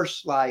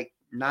first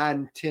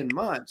 9-10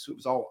 months, it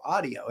was all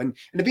audio. And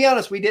to be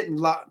honest, we didn't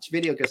launch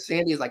video because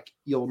Sandy is like,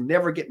 you'll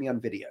never get me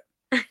on video.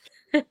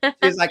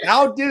 She's like,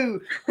 I'll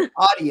do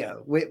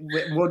audio.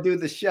 We'll do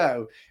the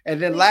show. And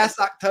then last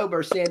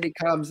October, Sandy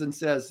comes and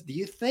says, do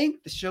you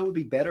think the show would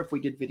be better if we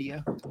did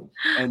video?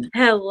 And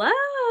hello.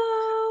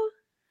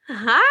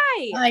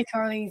 Hi. Hi,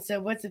 Carly. So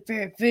what's your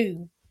favorite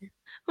food?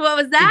 What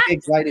was that? He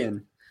digs right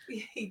in.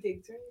 He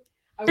digs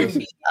right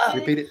in.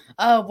 Repeat it.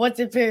 Oh, what's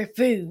your favorite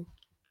food?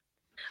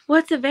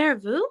 What's a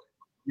vervu?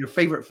 Your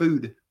favorite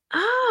food.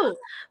 Oh,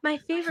 my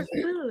favorite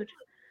food.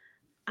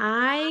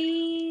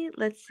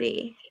 Let's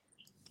see.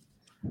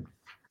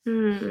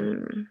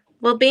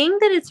 Well, being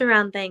that it's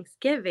around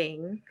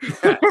Thanksgiving,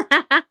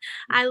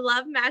 I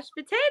love mashed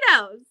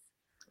potatoes.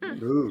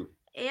 Ooh.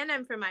 And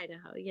I'm from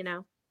Idaho,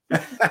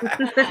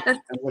 And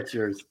what's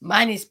yours?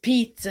 Mine is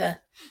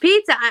pizza.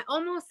 Pizza. I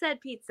almost said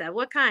pizza.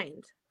 What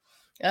kind?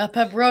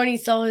 Pepperoni,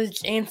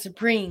 sausage, and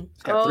supreme.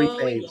 It's got 3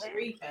 faves. Yeah.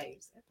 3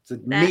 faves. It's a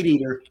meat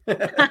eater.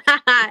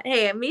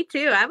 Hey, me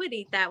too. I would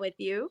eat that with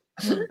you.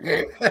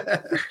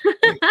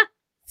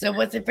 So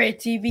what's your favorite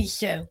TV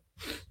show?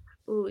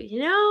 Ooh,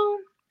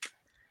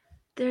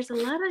 there's a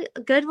lot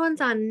of good ones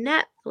on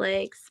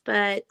Netflix,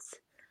 but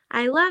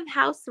I love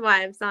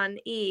Housewives on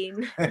E!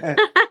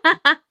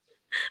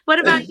 What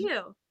about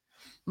you?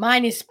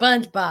 Mine is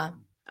SpongeBob.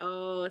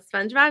 Oh,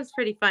 SpongeBob's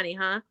pretty funny,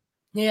 huh?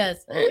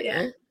 Yes. Oh,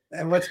 yeah.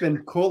 And what's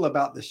been cool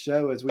about the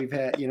show is we've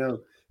had,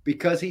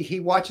 because he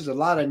watches a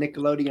lot of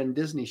Nickelodeon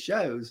Disney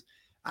shows,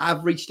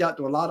 I've reached out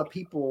to a lot of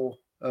people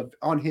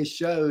on his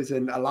shows,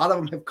 and a lot of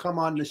them have come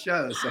on the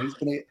show. So he's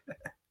been.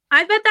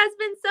 I bet that's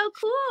been so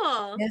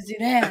cool. Yes,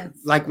 it has.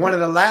 Like one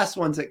of the last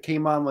ones that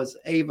came on was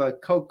Ava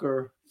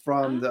Coker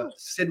from the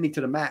Sydney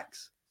to the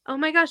Max. Oh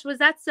my gosh, was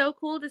that so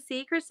cool to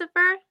see,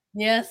 Christopher?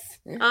 Yes.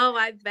 Oh,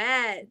 I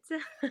bet.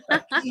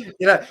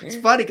 It's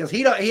funny because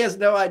he has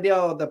no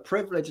idea the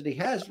privilege that he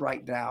has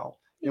right now.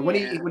 And when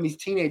he's a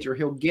teenager,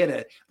 he'll get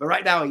it. But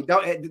right now, he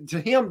don't.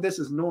 To him, this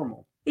is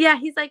normal. Yeah,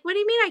 he's like, what do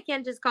you mean I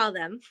can't just call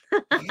them?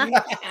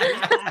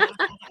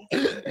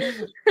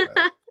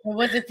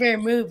 What's your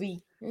favorite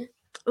movie?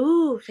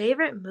 Ooh,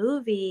 favorite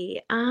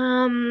movie.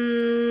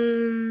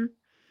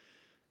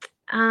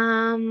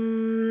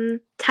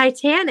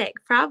 Titanic,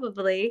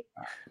 probably.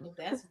 Well,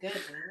 that's good.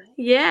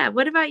 Yeah.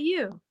 What about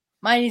you?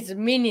 Mine is a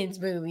Minions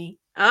movie.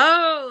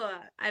 Oh,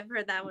 I've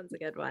heard that one's a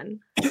good one.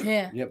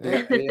 Yeah. Yep.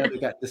 They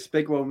got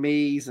Despicable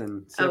Me's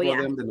and several of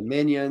them, and the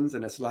Minions,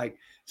 and it's like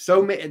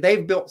so many.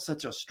 They've built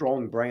such a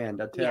strong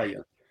brand. I tell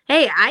you.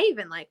 Hey, I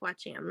even like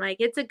watching them. Like,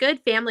 it's a good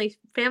family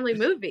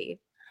movie.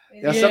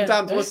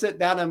 Sometimes we'll sit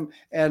down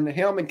and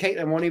him and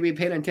Caitlin won't even be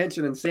paying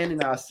attention, and Sandy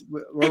and I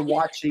we're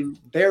watching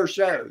their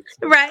shows.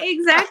 Right,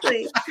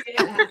 exactly.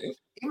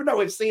 Even though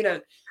we've seen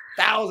it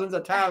thousands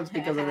of times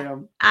because of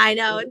them. I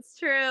know, it's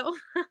true.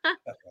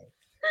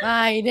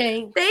 Bye,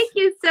 thanks. Thank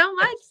you so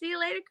much. See you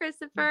later,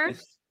 Christopher.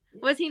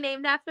 Was he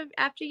named after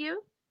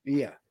you?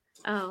 Yeah.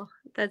 Oh,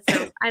 that's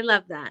so. I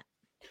love that.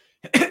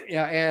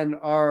 Yeah, and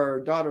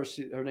our daughter,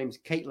 her name's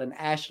Caitlin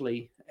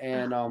Ashley,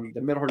 and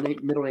the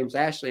middle name's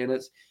Ashley, and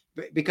it's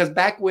because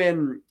back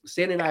when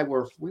Sandy and I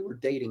were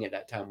dating at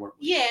that time, weren't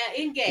we? Yeah,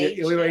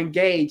 engaged. We were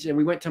engaged, and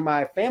we went to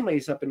my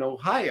family's up in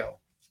Ohio,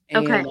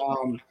 and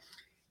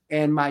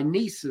and my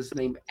niece is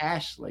named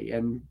Ashley,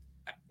 and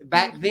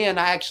back then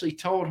I actually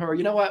told her,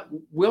 you know what,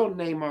 we'll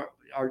name our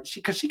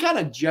because she kind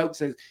of jokes,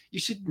 says you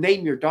should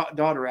name your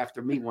daughter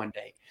after me one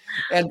day.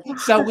 And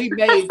so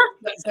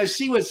so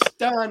she was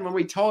stunned when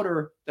we told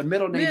her the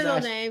middle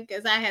name,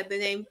 because I had the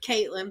name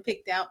Caitlin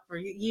picked out for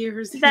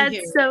years. That's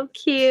so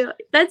cute.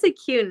 That's a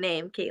cute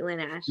name,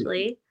 Caitlin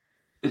Ashley.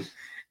 It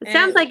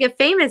sounds like a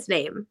famous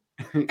name.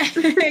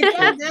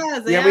 It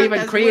does. Yeah, we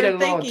even created a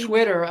little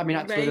Twitter. I mean,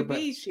 not Twitter, but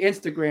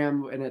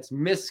Instagram, and it's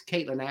Miss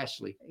Caitlin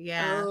Ashley.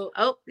 Yeah.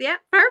 Oh, yeah,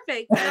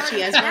 perfect. She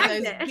has one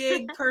of those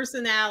big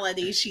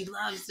personalities. She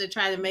loves to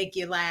try to make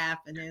you laugh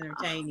and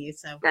entertain you.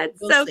 So that's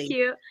so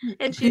cute.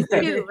 And she's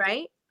 2,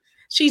 right?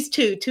 She's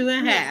 2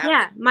 and a half.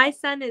 Yeah, my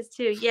son is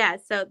 2. Yeah,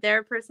 so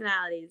their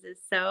personalities is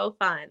so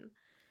fun.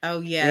 Oh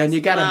yeah, and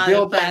you got to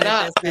build that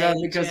up,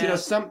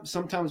 because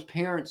sometimes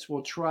parents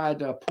will try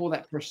to pull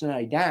that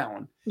personality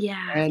down.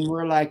 Yeah, and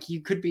we're like, you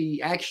could be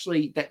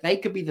actually that they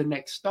could be the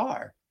next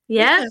star.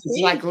 Yeah,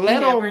 it's like let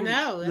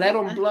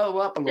them blow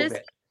up a little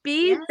bit.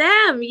 Be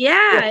them,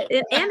 yeah.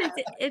 And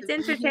it's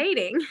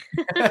entertaining.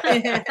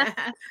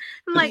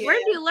 I'm like, where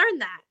did you learn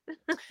that?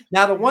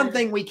 Now, the one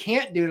thing we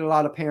can't do that a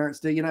lot of parents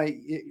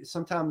do,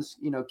 sometimes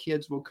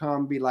kids will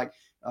come be like,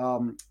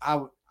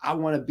 I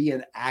want to be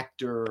an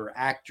actor or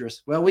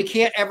actress. Well, we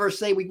can't ever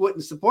say we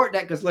wouldn't support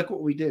that because look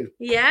what we do.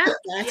 Yeah,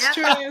 that's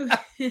true.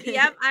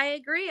 Yep, I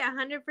agree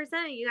 100%.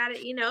 You got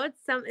to,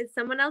 it's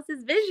someone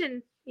else's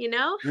vision.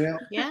 Yeah,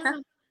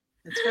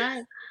 that's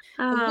right.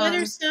 What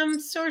are some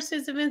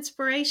sources of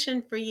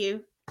inspiration for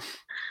you?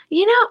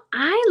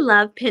 I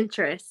love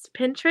Pinterest.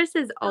 Pinterest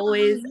is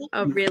always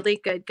a really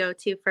good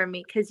go-to for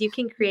me because you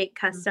can create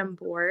custom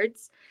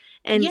boards,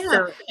 and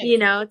so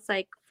it's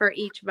like for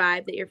each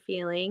vibe that you're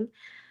feeling.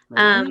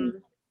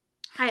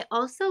 I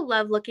also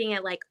love looking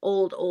at like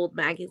old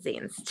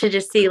magazines to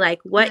just see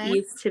like what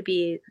used to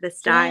be the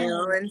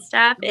style and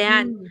stuff.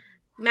 And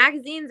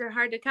magazines are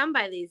hard to come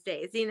by these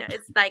days.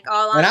 It's like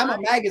all on. And I'm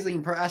a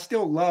magazine I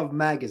still love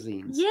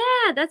magazines.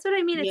 Yeah, that's what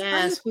I mean. It's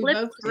fun to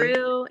flip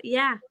through.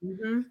 Yeah.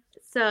 Mm-hmm.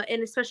 So,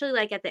 and especially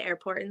like at the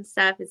airport and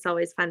stuff, it's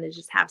always fun to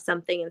just have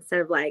something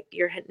instead of like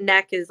your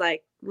neck is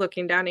like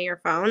looking down at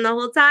your phone the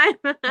whole time.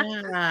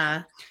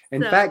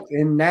 In fact,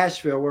 in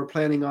Nashville, we're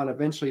planning on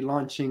eventually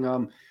launching.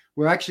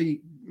 We're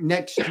actually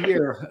next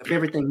year, if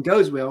everything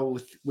goes well,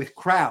 with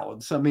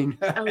crowds. I mean,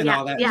 and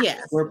all that.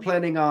 Yes. We're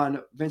planning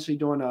on eventually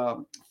doing a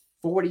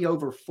 40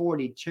 over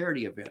 40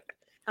 charity event.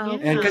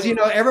 And because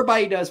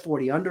everybody does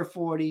 40 under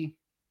 40.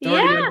 30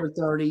 under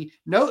 30.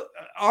 No,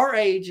 our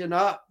age and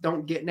up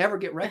never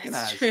get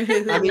recognized.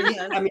 I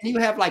mean, you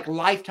have like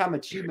lifetime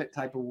achievement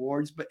type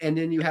awards, and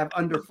then you have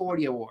under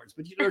 40 awards,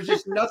 but there's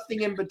just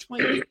nothing in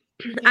between.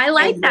 I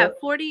like that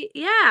 40.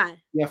 Yeah,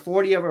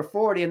 40 over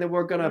 40, and then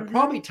we're gonna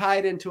probably tie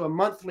it into a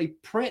monthly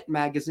print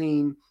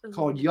magazine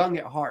called Young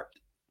at Heart.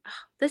 Oh,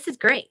 this is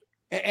great.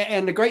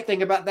 And the great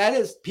thing about that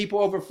is people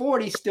over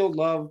 40 still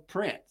love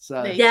print.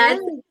 So yes.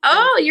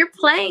 Oh, you're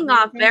playing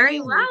off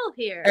very well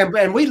here.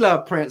 And we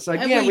love print. So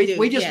again,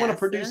 we just want to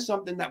produce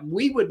something that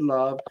we would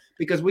love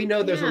because we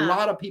know there's a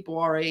lot of people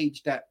our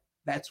age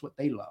that's what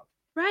they love.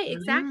 Right,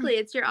 exactly.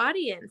 It's your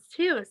audience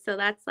too. So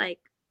that's like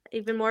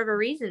even more of a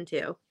reason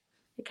to.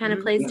 It kind of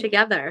plays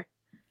together.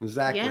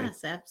 Exactly.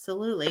 Yes,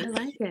 absolutely. I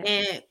like it.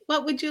 And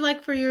what would you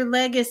like for your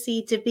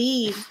legacy to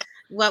be?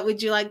 What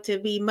would you like to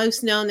be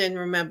most known and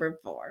remembered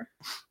for?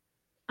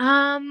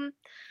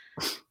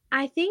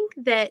 I think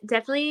that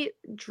definitely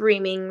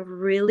dreaming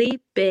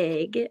really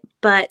big,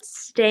 but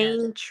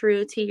staying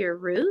true to your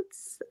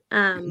roots.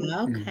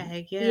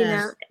 Okay,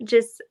 yes.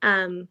 Just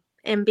and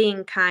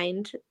being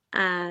kind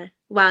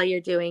while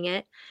you're doing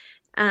it.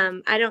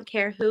 I don't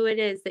care who it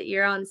is that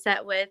you're on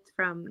set with,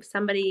 from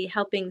somebody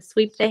helping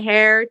sweep the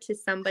hair to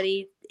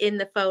somebody in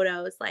the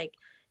photos, like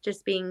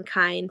just being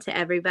kind to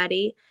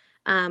everybody.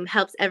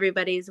 Helps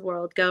everybody's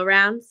world go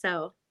round.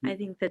 So I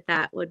think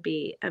that would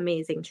be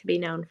amazing to be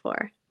known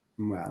for.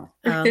 Wow.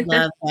 I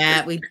love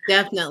that. We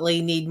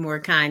definitely need more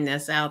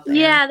kindness out there.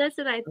 Yeah, that's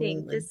what I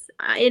think. Just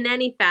in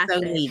any facet. So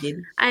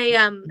needed.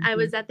 I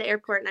was at the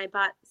airport and I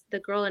bought the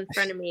girl in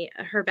front of me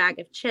her bag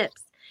of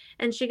chips.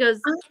 And she goes,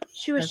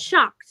 she was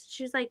shocked.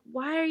 She was like,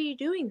 "Why are you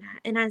doing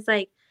that?" And I was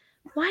like,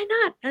 "Why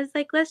not?" I was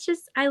like,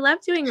 I love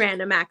doing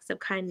random acts of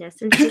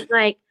kindness. And she's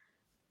like,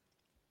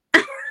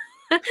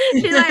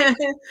 she's like,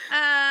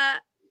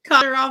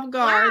 caught her off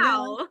guard.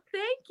 Wow,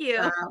 thank you.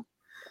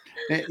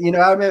 I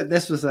remember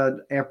this was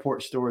an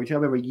airport story too. I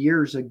remember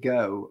years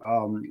ago,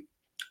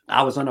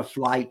 I was on a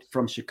flight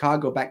from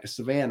Chicago back to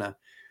Savannah,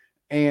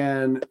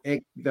 and we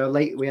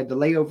had the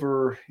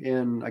layover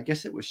in, I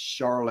guess it was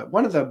Charlotte,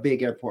 one of the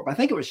big airports. I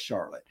think it was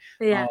Charlotte.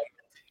 Yeah.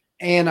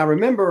 And I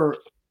remember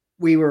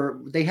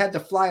they had to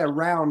fly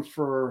around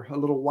for a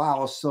little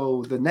while,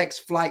 so the next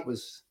flight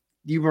was.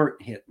 You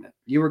weren't hitting it.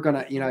 You were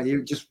gonna,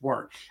 you just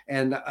weren't.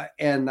 And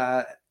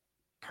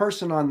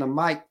person on the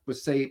mic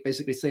was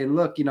basically saying,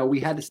 look,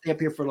 we had to stay up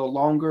here for a little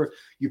longer.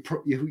 You're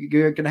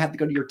going to have to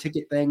go to your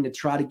ticket thing to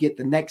try to get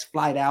the next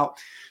flight out.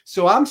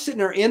 So I'm sitting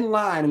there in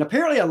line, and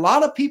apparently a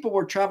lot of people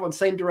were traveling the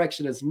same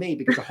direction as me,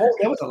 because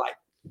there was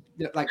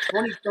like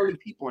 20, 30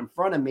 people in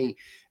front of me.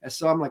 And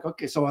so I'm like,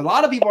 okay, so a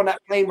lot of people on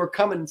that plane were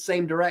coming in the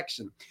same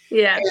direction.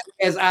 Yeah.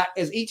 And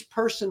as each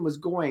person was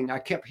going, I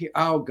kept hearing,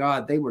 oh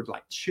God, they were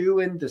like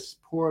chewing this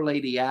poor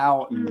lady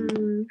out and,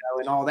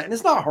 and all that. And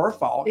it's not her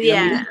fault.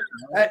 Yeah.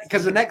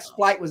 Because the next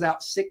flight was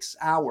out 6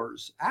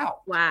 hours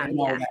out. Wow. And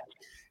all that.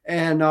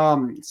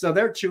 And so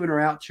they're chewing her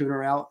out.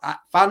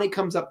 Finally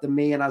comes up to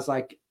me, and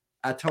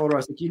I told her,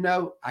 I said,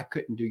 I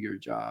couldn't do your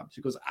job.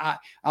 She goes, I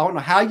don't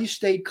know how you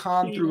stayed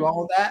calm through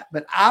all that,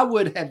 but I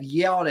would have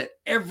yelled at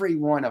every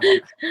one of them.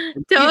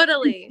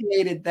 Totally.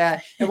 Appreciated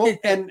that.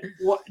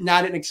 Now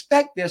I didn't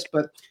expect this,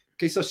 but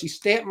okay, so she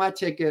stamped my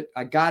ticket.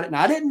 I got it. And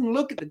I didn't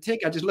look at the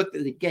ticket. I just looked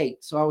at the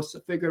gate. So I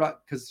figured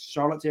out, because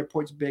Charlotte's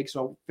airport's big,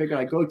 so I figured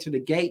I'd go to the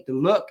gate to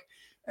look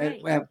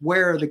at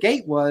where the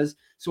gate was.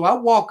 So I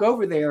walk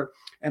over there,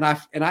 and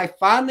I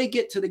finally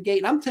get to the gate,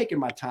 and I'm taking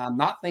my time,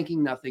 not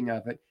thinking nothing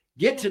of it.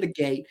 Get to the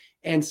gate,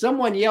 and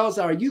someone yells,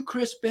 "Are you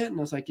Chris Benton?"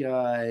 I was like,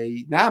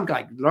 now I'm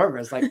like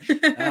nervous. Like,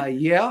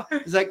 yeah.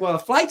 It's like, well, the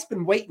flight's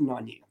been waiting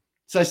on you.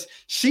 So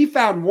she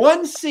found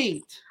one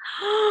seat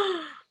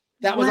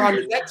that was on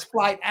the next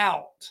flight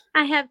out.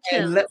 I have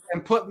chills.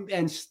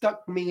 And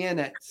stuck me in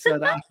it so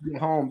that I could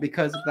get home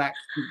because of that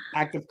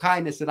act of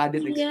kindness that I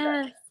didn't expect.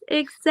 Yes,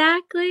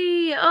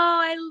 exactly. Oh,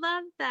 I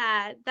love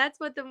that. That's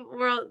what the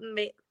world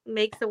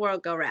makes the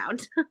world go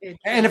round.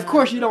 And of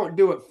course, you don't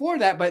do it for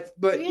that, but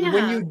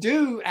when you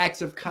do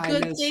acts of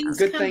kindness,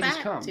 good things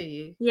come to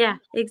you. Yeah,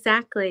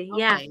 exactly. Okay.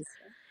 Yeah.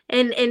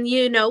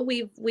 And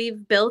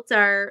we've built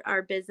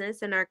our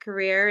business and our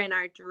career and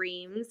our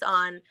dreams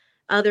on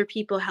other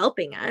people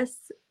helping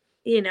us,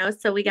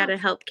 so we got to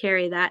help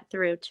carry that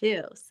through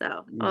too.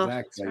 So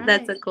exactly.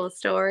 That's a cool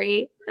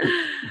story.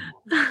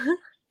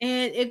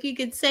 And if you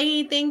could say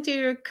anything to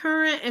your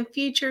current and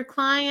future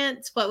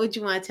clients, what would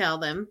you want to tell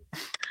them?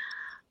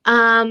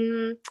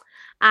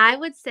 I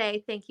would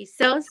say thank you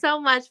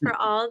so much for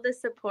all the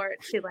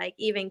support to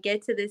even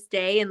get to this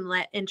day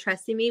and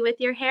trusting me with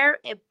your hair.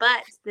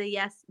 But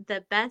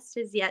the best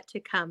is yet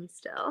to come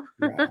still.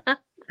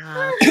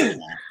 Right.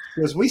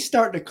 As we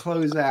start to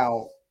close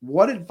out,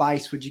 what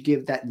advice would you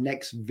give that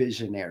next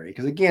visionary?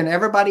 Because again,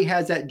 everybody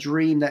has that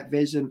dream, that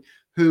vision,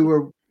 who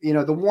are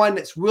the one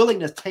that's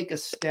willing to take a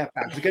step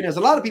out. Because there's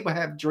a lot of people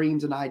have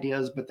dreams and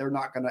ideas, but they're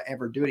not going to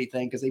ever do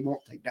anything because they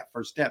won't take that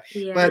first step.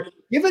 Yeah. But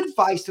give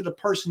advice to the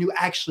person who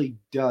actually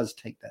does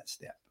take that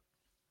step.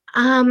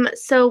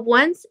 So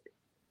once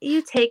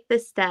you take the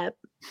step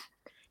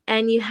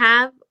and you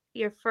have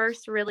your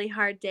first really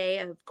hard day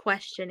of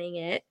questioning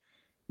it,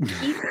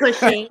 keep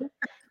pushing.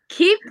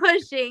 Keep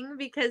pushing,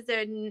 because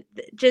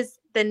just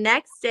the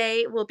next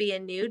day will be a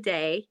new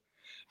day.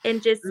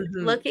 And just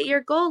look at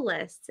your goal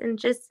list and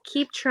just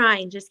keep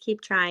trying.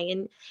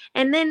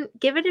 And then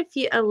give it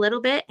a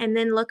little bit, and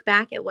then look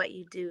back at what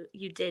you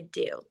did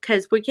do.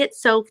 Because we get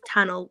so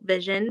tunnel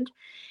visioned,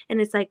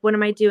 and it's like, what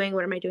am I doing?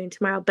 What am I doing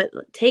tomorrow? But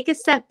take a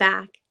step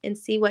back and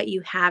see what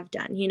you have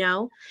done,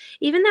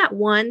 Even that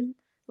one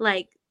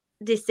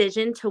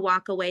decision to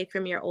walk away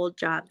from your old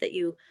job that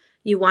you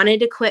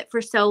wanted to quit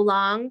for so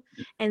long,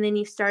 and then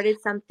you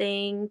started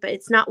something, but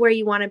it's not where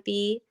you want to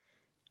be.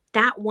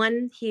 That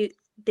one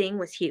thing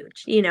was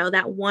huge.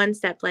 That one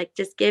step,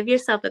 just give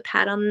yourself a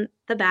pat on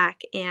the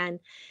back, and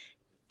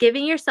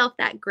giving yourself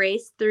that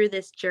grace through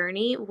this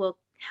journey will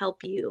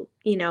help you,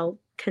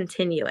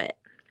 continue it.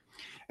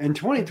 And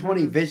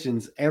 2020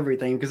 visions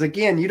everything, because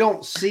again, you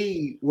don't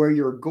see where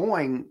you're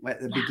going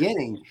at the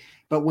beginning,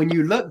 but when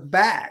you look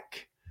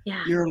back,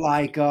 you're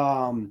like,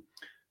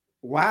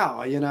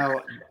 wow,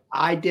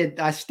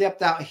 I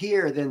stepped out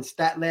here, then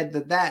that led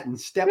to that, and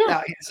stepped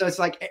out here. So it's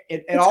like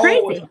it all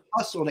was a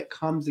hustle that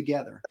comes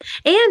together.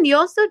 And you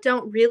also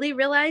don't really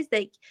realize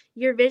that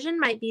your vision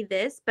might be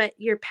this, but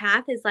your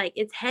path is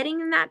it's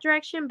heading in that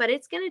direction, but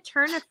it's going to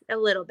turn a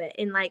little bit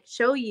and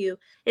show you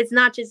it's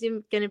not just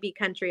going to be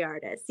country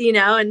artists,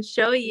 and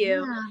show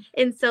you. Yeah.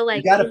 And so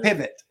you got to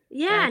pivot.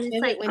 Yeah. And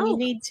it's when you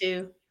need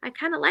to. I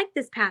kind of like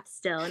this path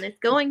still, and it's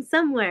going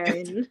somewhere.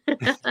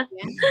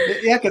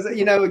 Yeah, because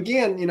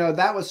again,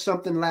 that was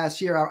something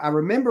last year. I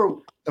remember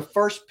the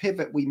first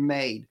pivot we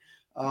made.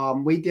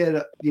 We did,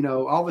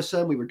 all of a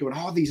sudden we were doing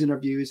all these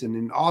interviews, and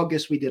in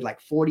August we did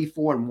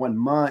 44 in 1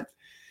 month,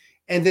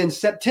 and then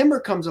September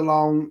comes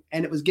along,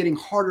 and it was getting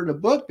harder to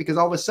book because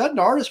all of a sudden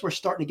artists were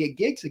starting to get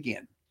gigs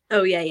again.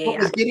 Oh yeah.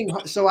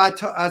 So I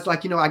was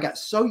like, I got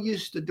so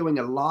used to doing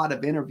a lot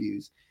of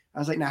interviews. I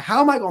was like, now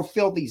how am I going to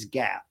fill these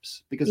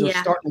gaps? Because there's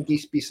starting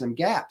to be some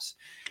gaps.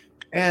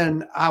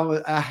 And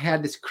I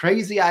had this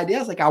crazy idea. I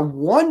was like, I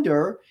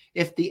wonder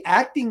if the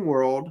acting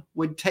world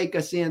would take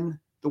us in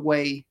the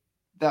way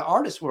the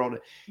artist world.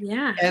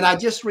 Yeah. And I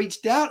just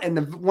reached out,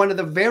 and one of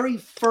the very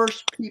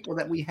first people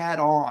that we had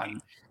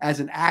on as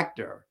an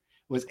actor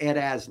was Ed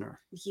Asner.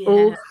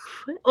 Yeah.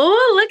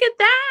 Oh, look at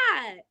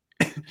that.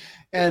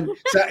 And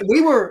so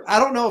we were, I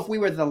don't know if we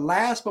were the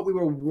last, but we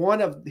were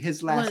one of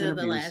his last One of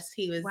interviews. the last.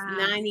 He was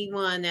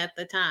 91 at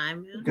the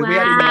time. Because we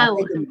had him, I Wow.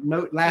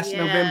 think, last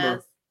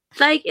November.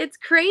 Like, it's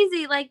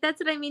crazy. Like, that's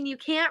what I mean. You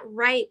can't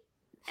write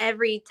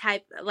every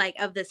type like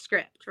of the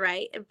script,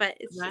 right? But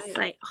it's just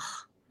like, oh,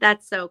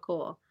 that's so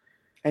cool.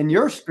 And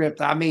your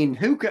script, I mean,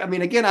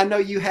 again, I know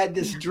you had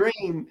this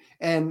dream,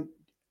 and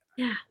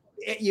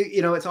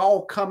you know, it's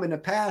all coming to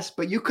pass,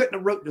 but you couldn't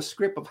have wrote the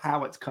script of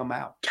how it's come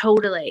out.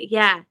 Totally.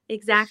 Yeah,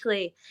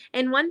 exactly.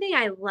 And one thing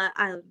I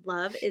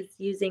love is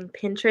using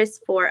Pinterest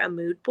for a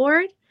mood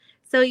board.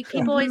 So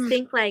people always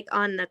think like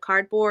on the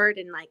cardboard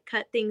and like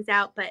cut things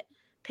out, but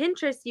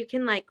Pinterest, you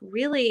can like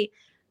really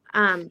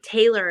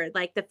tailor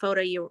like the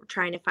photo you're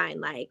trying to find.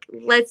 Like,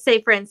 let's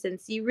say, for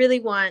instance, you really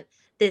want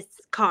this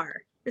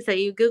car. So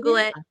you Google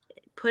it,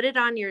 put it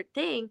on your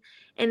thing.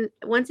 And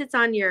once it's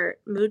on your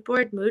mood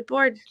board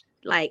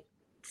like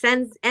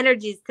sends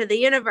energies to the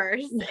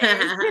universe.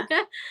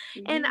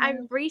 And I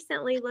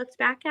recently looked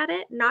back at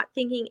it, not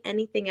thinking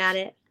anything at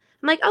it.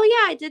 I'm like, oh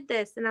yeah, I did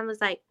this. And I was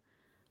like,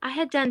 I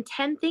had done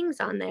 10 things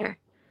on there.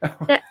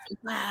 Wow.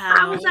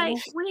 I was like,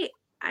 wait,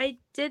 I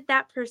did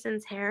that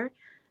person's hair.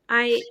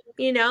 I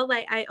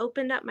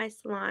opened up my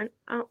salon.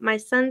 Oh, my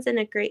son's in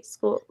a great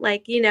school.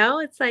 Like,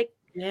 it's like,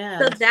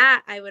 so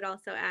that I would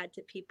also add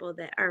to people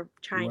that are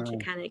trying to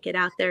kind of get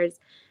out there is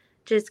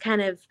just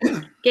kind of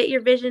get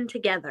your vision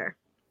together.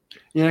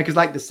 Because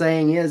like the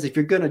saying is, if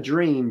you're going to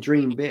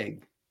dream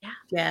big. Yeah.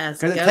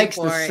 Yes. Because it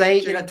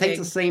takes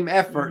the same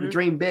effort to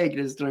dream big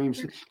as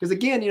dreams. Because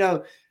again,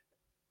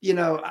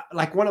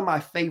 like one of my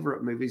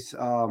favorite movies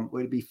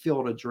would be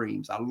Field of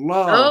Dreams. I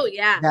love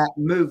that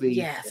movie.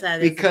 Yes,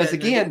 because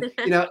again,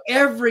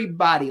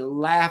 everybody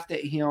laughed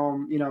at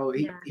him.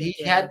 He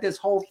had this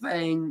whole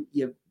thing.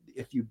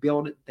 If you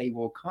build it, they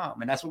will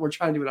come, and that's what we're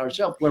trying to do with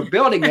ourselves. We're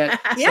building it,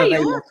 so they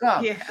will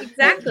come. Yeah,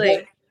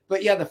 exactly.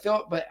 But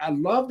I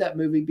love that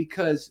movie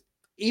because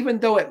even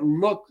though it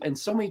looked, and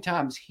so many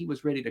times he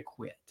was ready to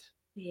quit.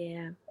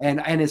 Yeah.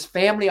 And his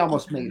family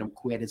almost made him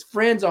quit. His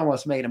friends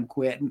almost made him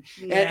quit.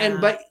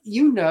 But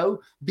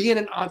being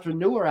an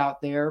entrepreneur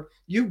out there,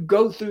 you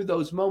go through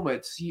those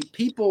moments.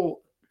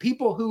 People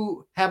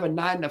who have a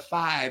 9 to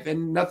 5,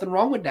 and nothing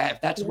wrong with that.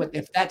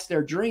 If that's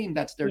their dream,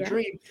 that's their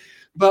dream.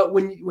 But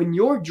when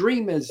your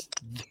dream is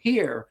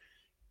here,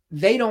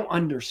 they don't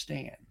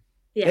understand.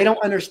 Yeah. They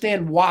don't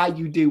understand why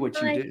you do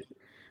what you do.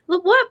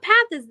 Look, what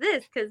path is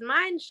this? Because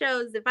mine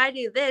shows if I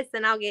do this,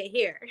 then I'll get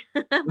here.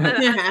 Our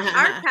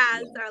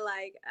paths are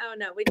like, oh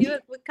no, we do a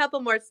couple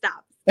more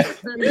stops.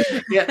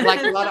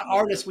 Like a lot of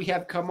artists we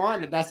have come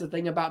on. That's the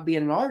thing about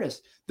being an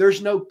artist.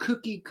 There's no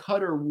cookie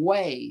cutter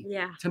way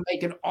to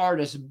make an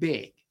artist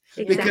big.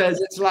 Exactly. Because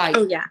it's like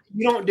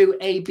you don't do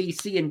A, B,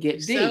 C, and get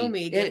D. So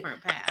many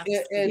different paths.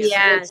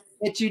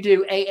 It's you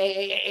do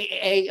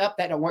A up,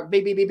 that don't work. B,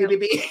 B, B, B, B,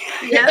 B.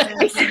 Yeah,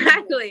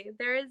 exactly.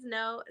 There is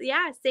no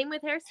same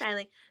with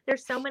hairstyling.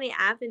 There's so many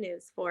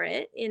avenues for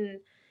it, and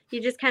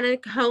you just kind of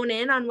hone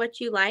in on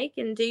what you like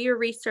and do your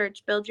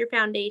research, build your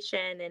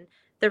foundation and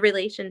the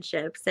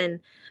relationships. And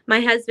my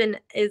husband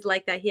is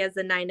like that. He has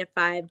a 9 to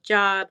 5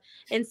 job,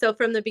 and so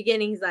from the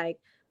beginning he's like,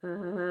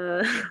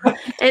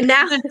 and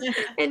now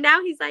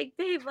he's like,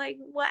 babe, like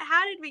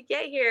how did we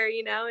get here,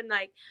 and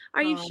like,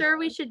 are you sure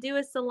we should do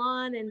a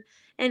salon?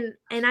 And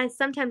I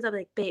sometimes I'm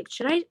like, babe,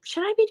 should I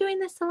be doing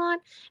this salon?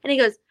 And he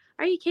goes,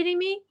 are you kidding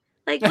me?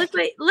 Like, look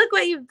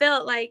what you've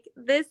built. Like,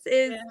 this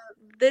is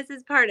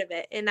part of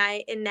it.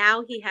 And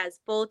now he has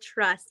full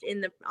trust in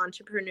the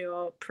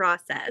entrepreneurial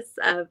process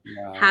of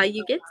how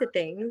you get to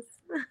things.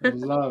 I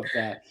love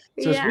that.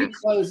 So as we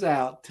close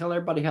out, tell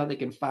everybody how they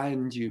can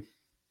find you.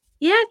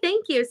 Yeah,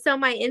 thank you. So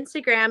my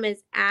Instagram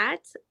is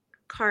at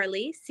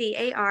Carly,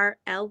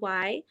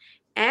 CarlyX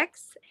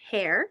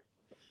hair.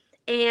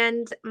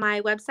 And my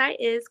website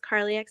is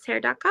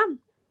carlyxhair.com.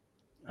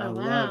 I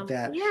love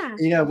that.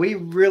 Yeah. We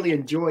really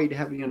enjoyed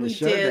having you on the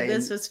show today.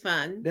 This was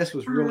fun. This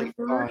was really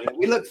fun.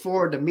 We look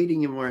forward to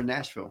meeting you more in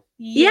Nashville.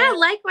 Yeah,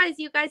 likewise,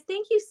 you guys.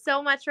 Thank you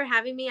so much for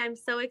having me. I'm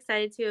so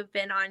excited to have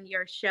been on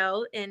your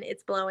show, and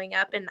it's blowing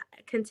up, and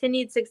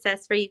continued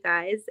success for you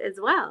guys as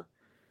well.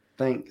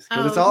 Thanks.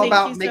 Because it's all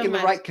about making the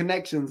right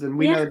connections, and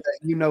we know that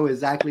you know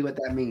exactly what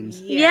that means.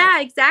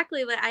 Yeah,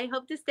 exactly. I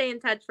hope to stay in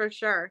touch for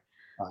sure.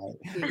 All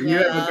right. You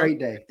have a great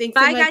day.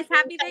 Bye, guys.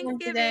 Happy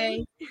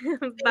Thanksgiving.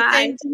 Bye.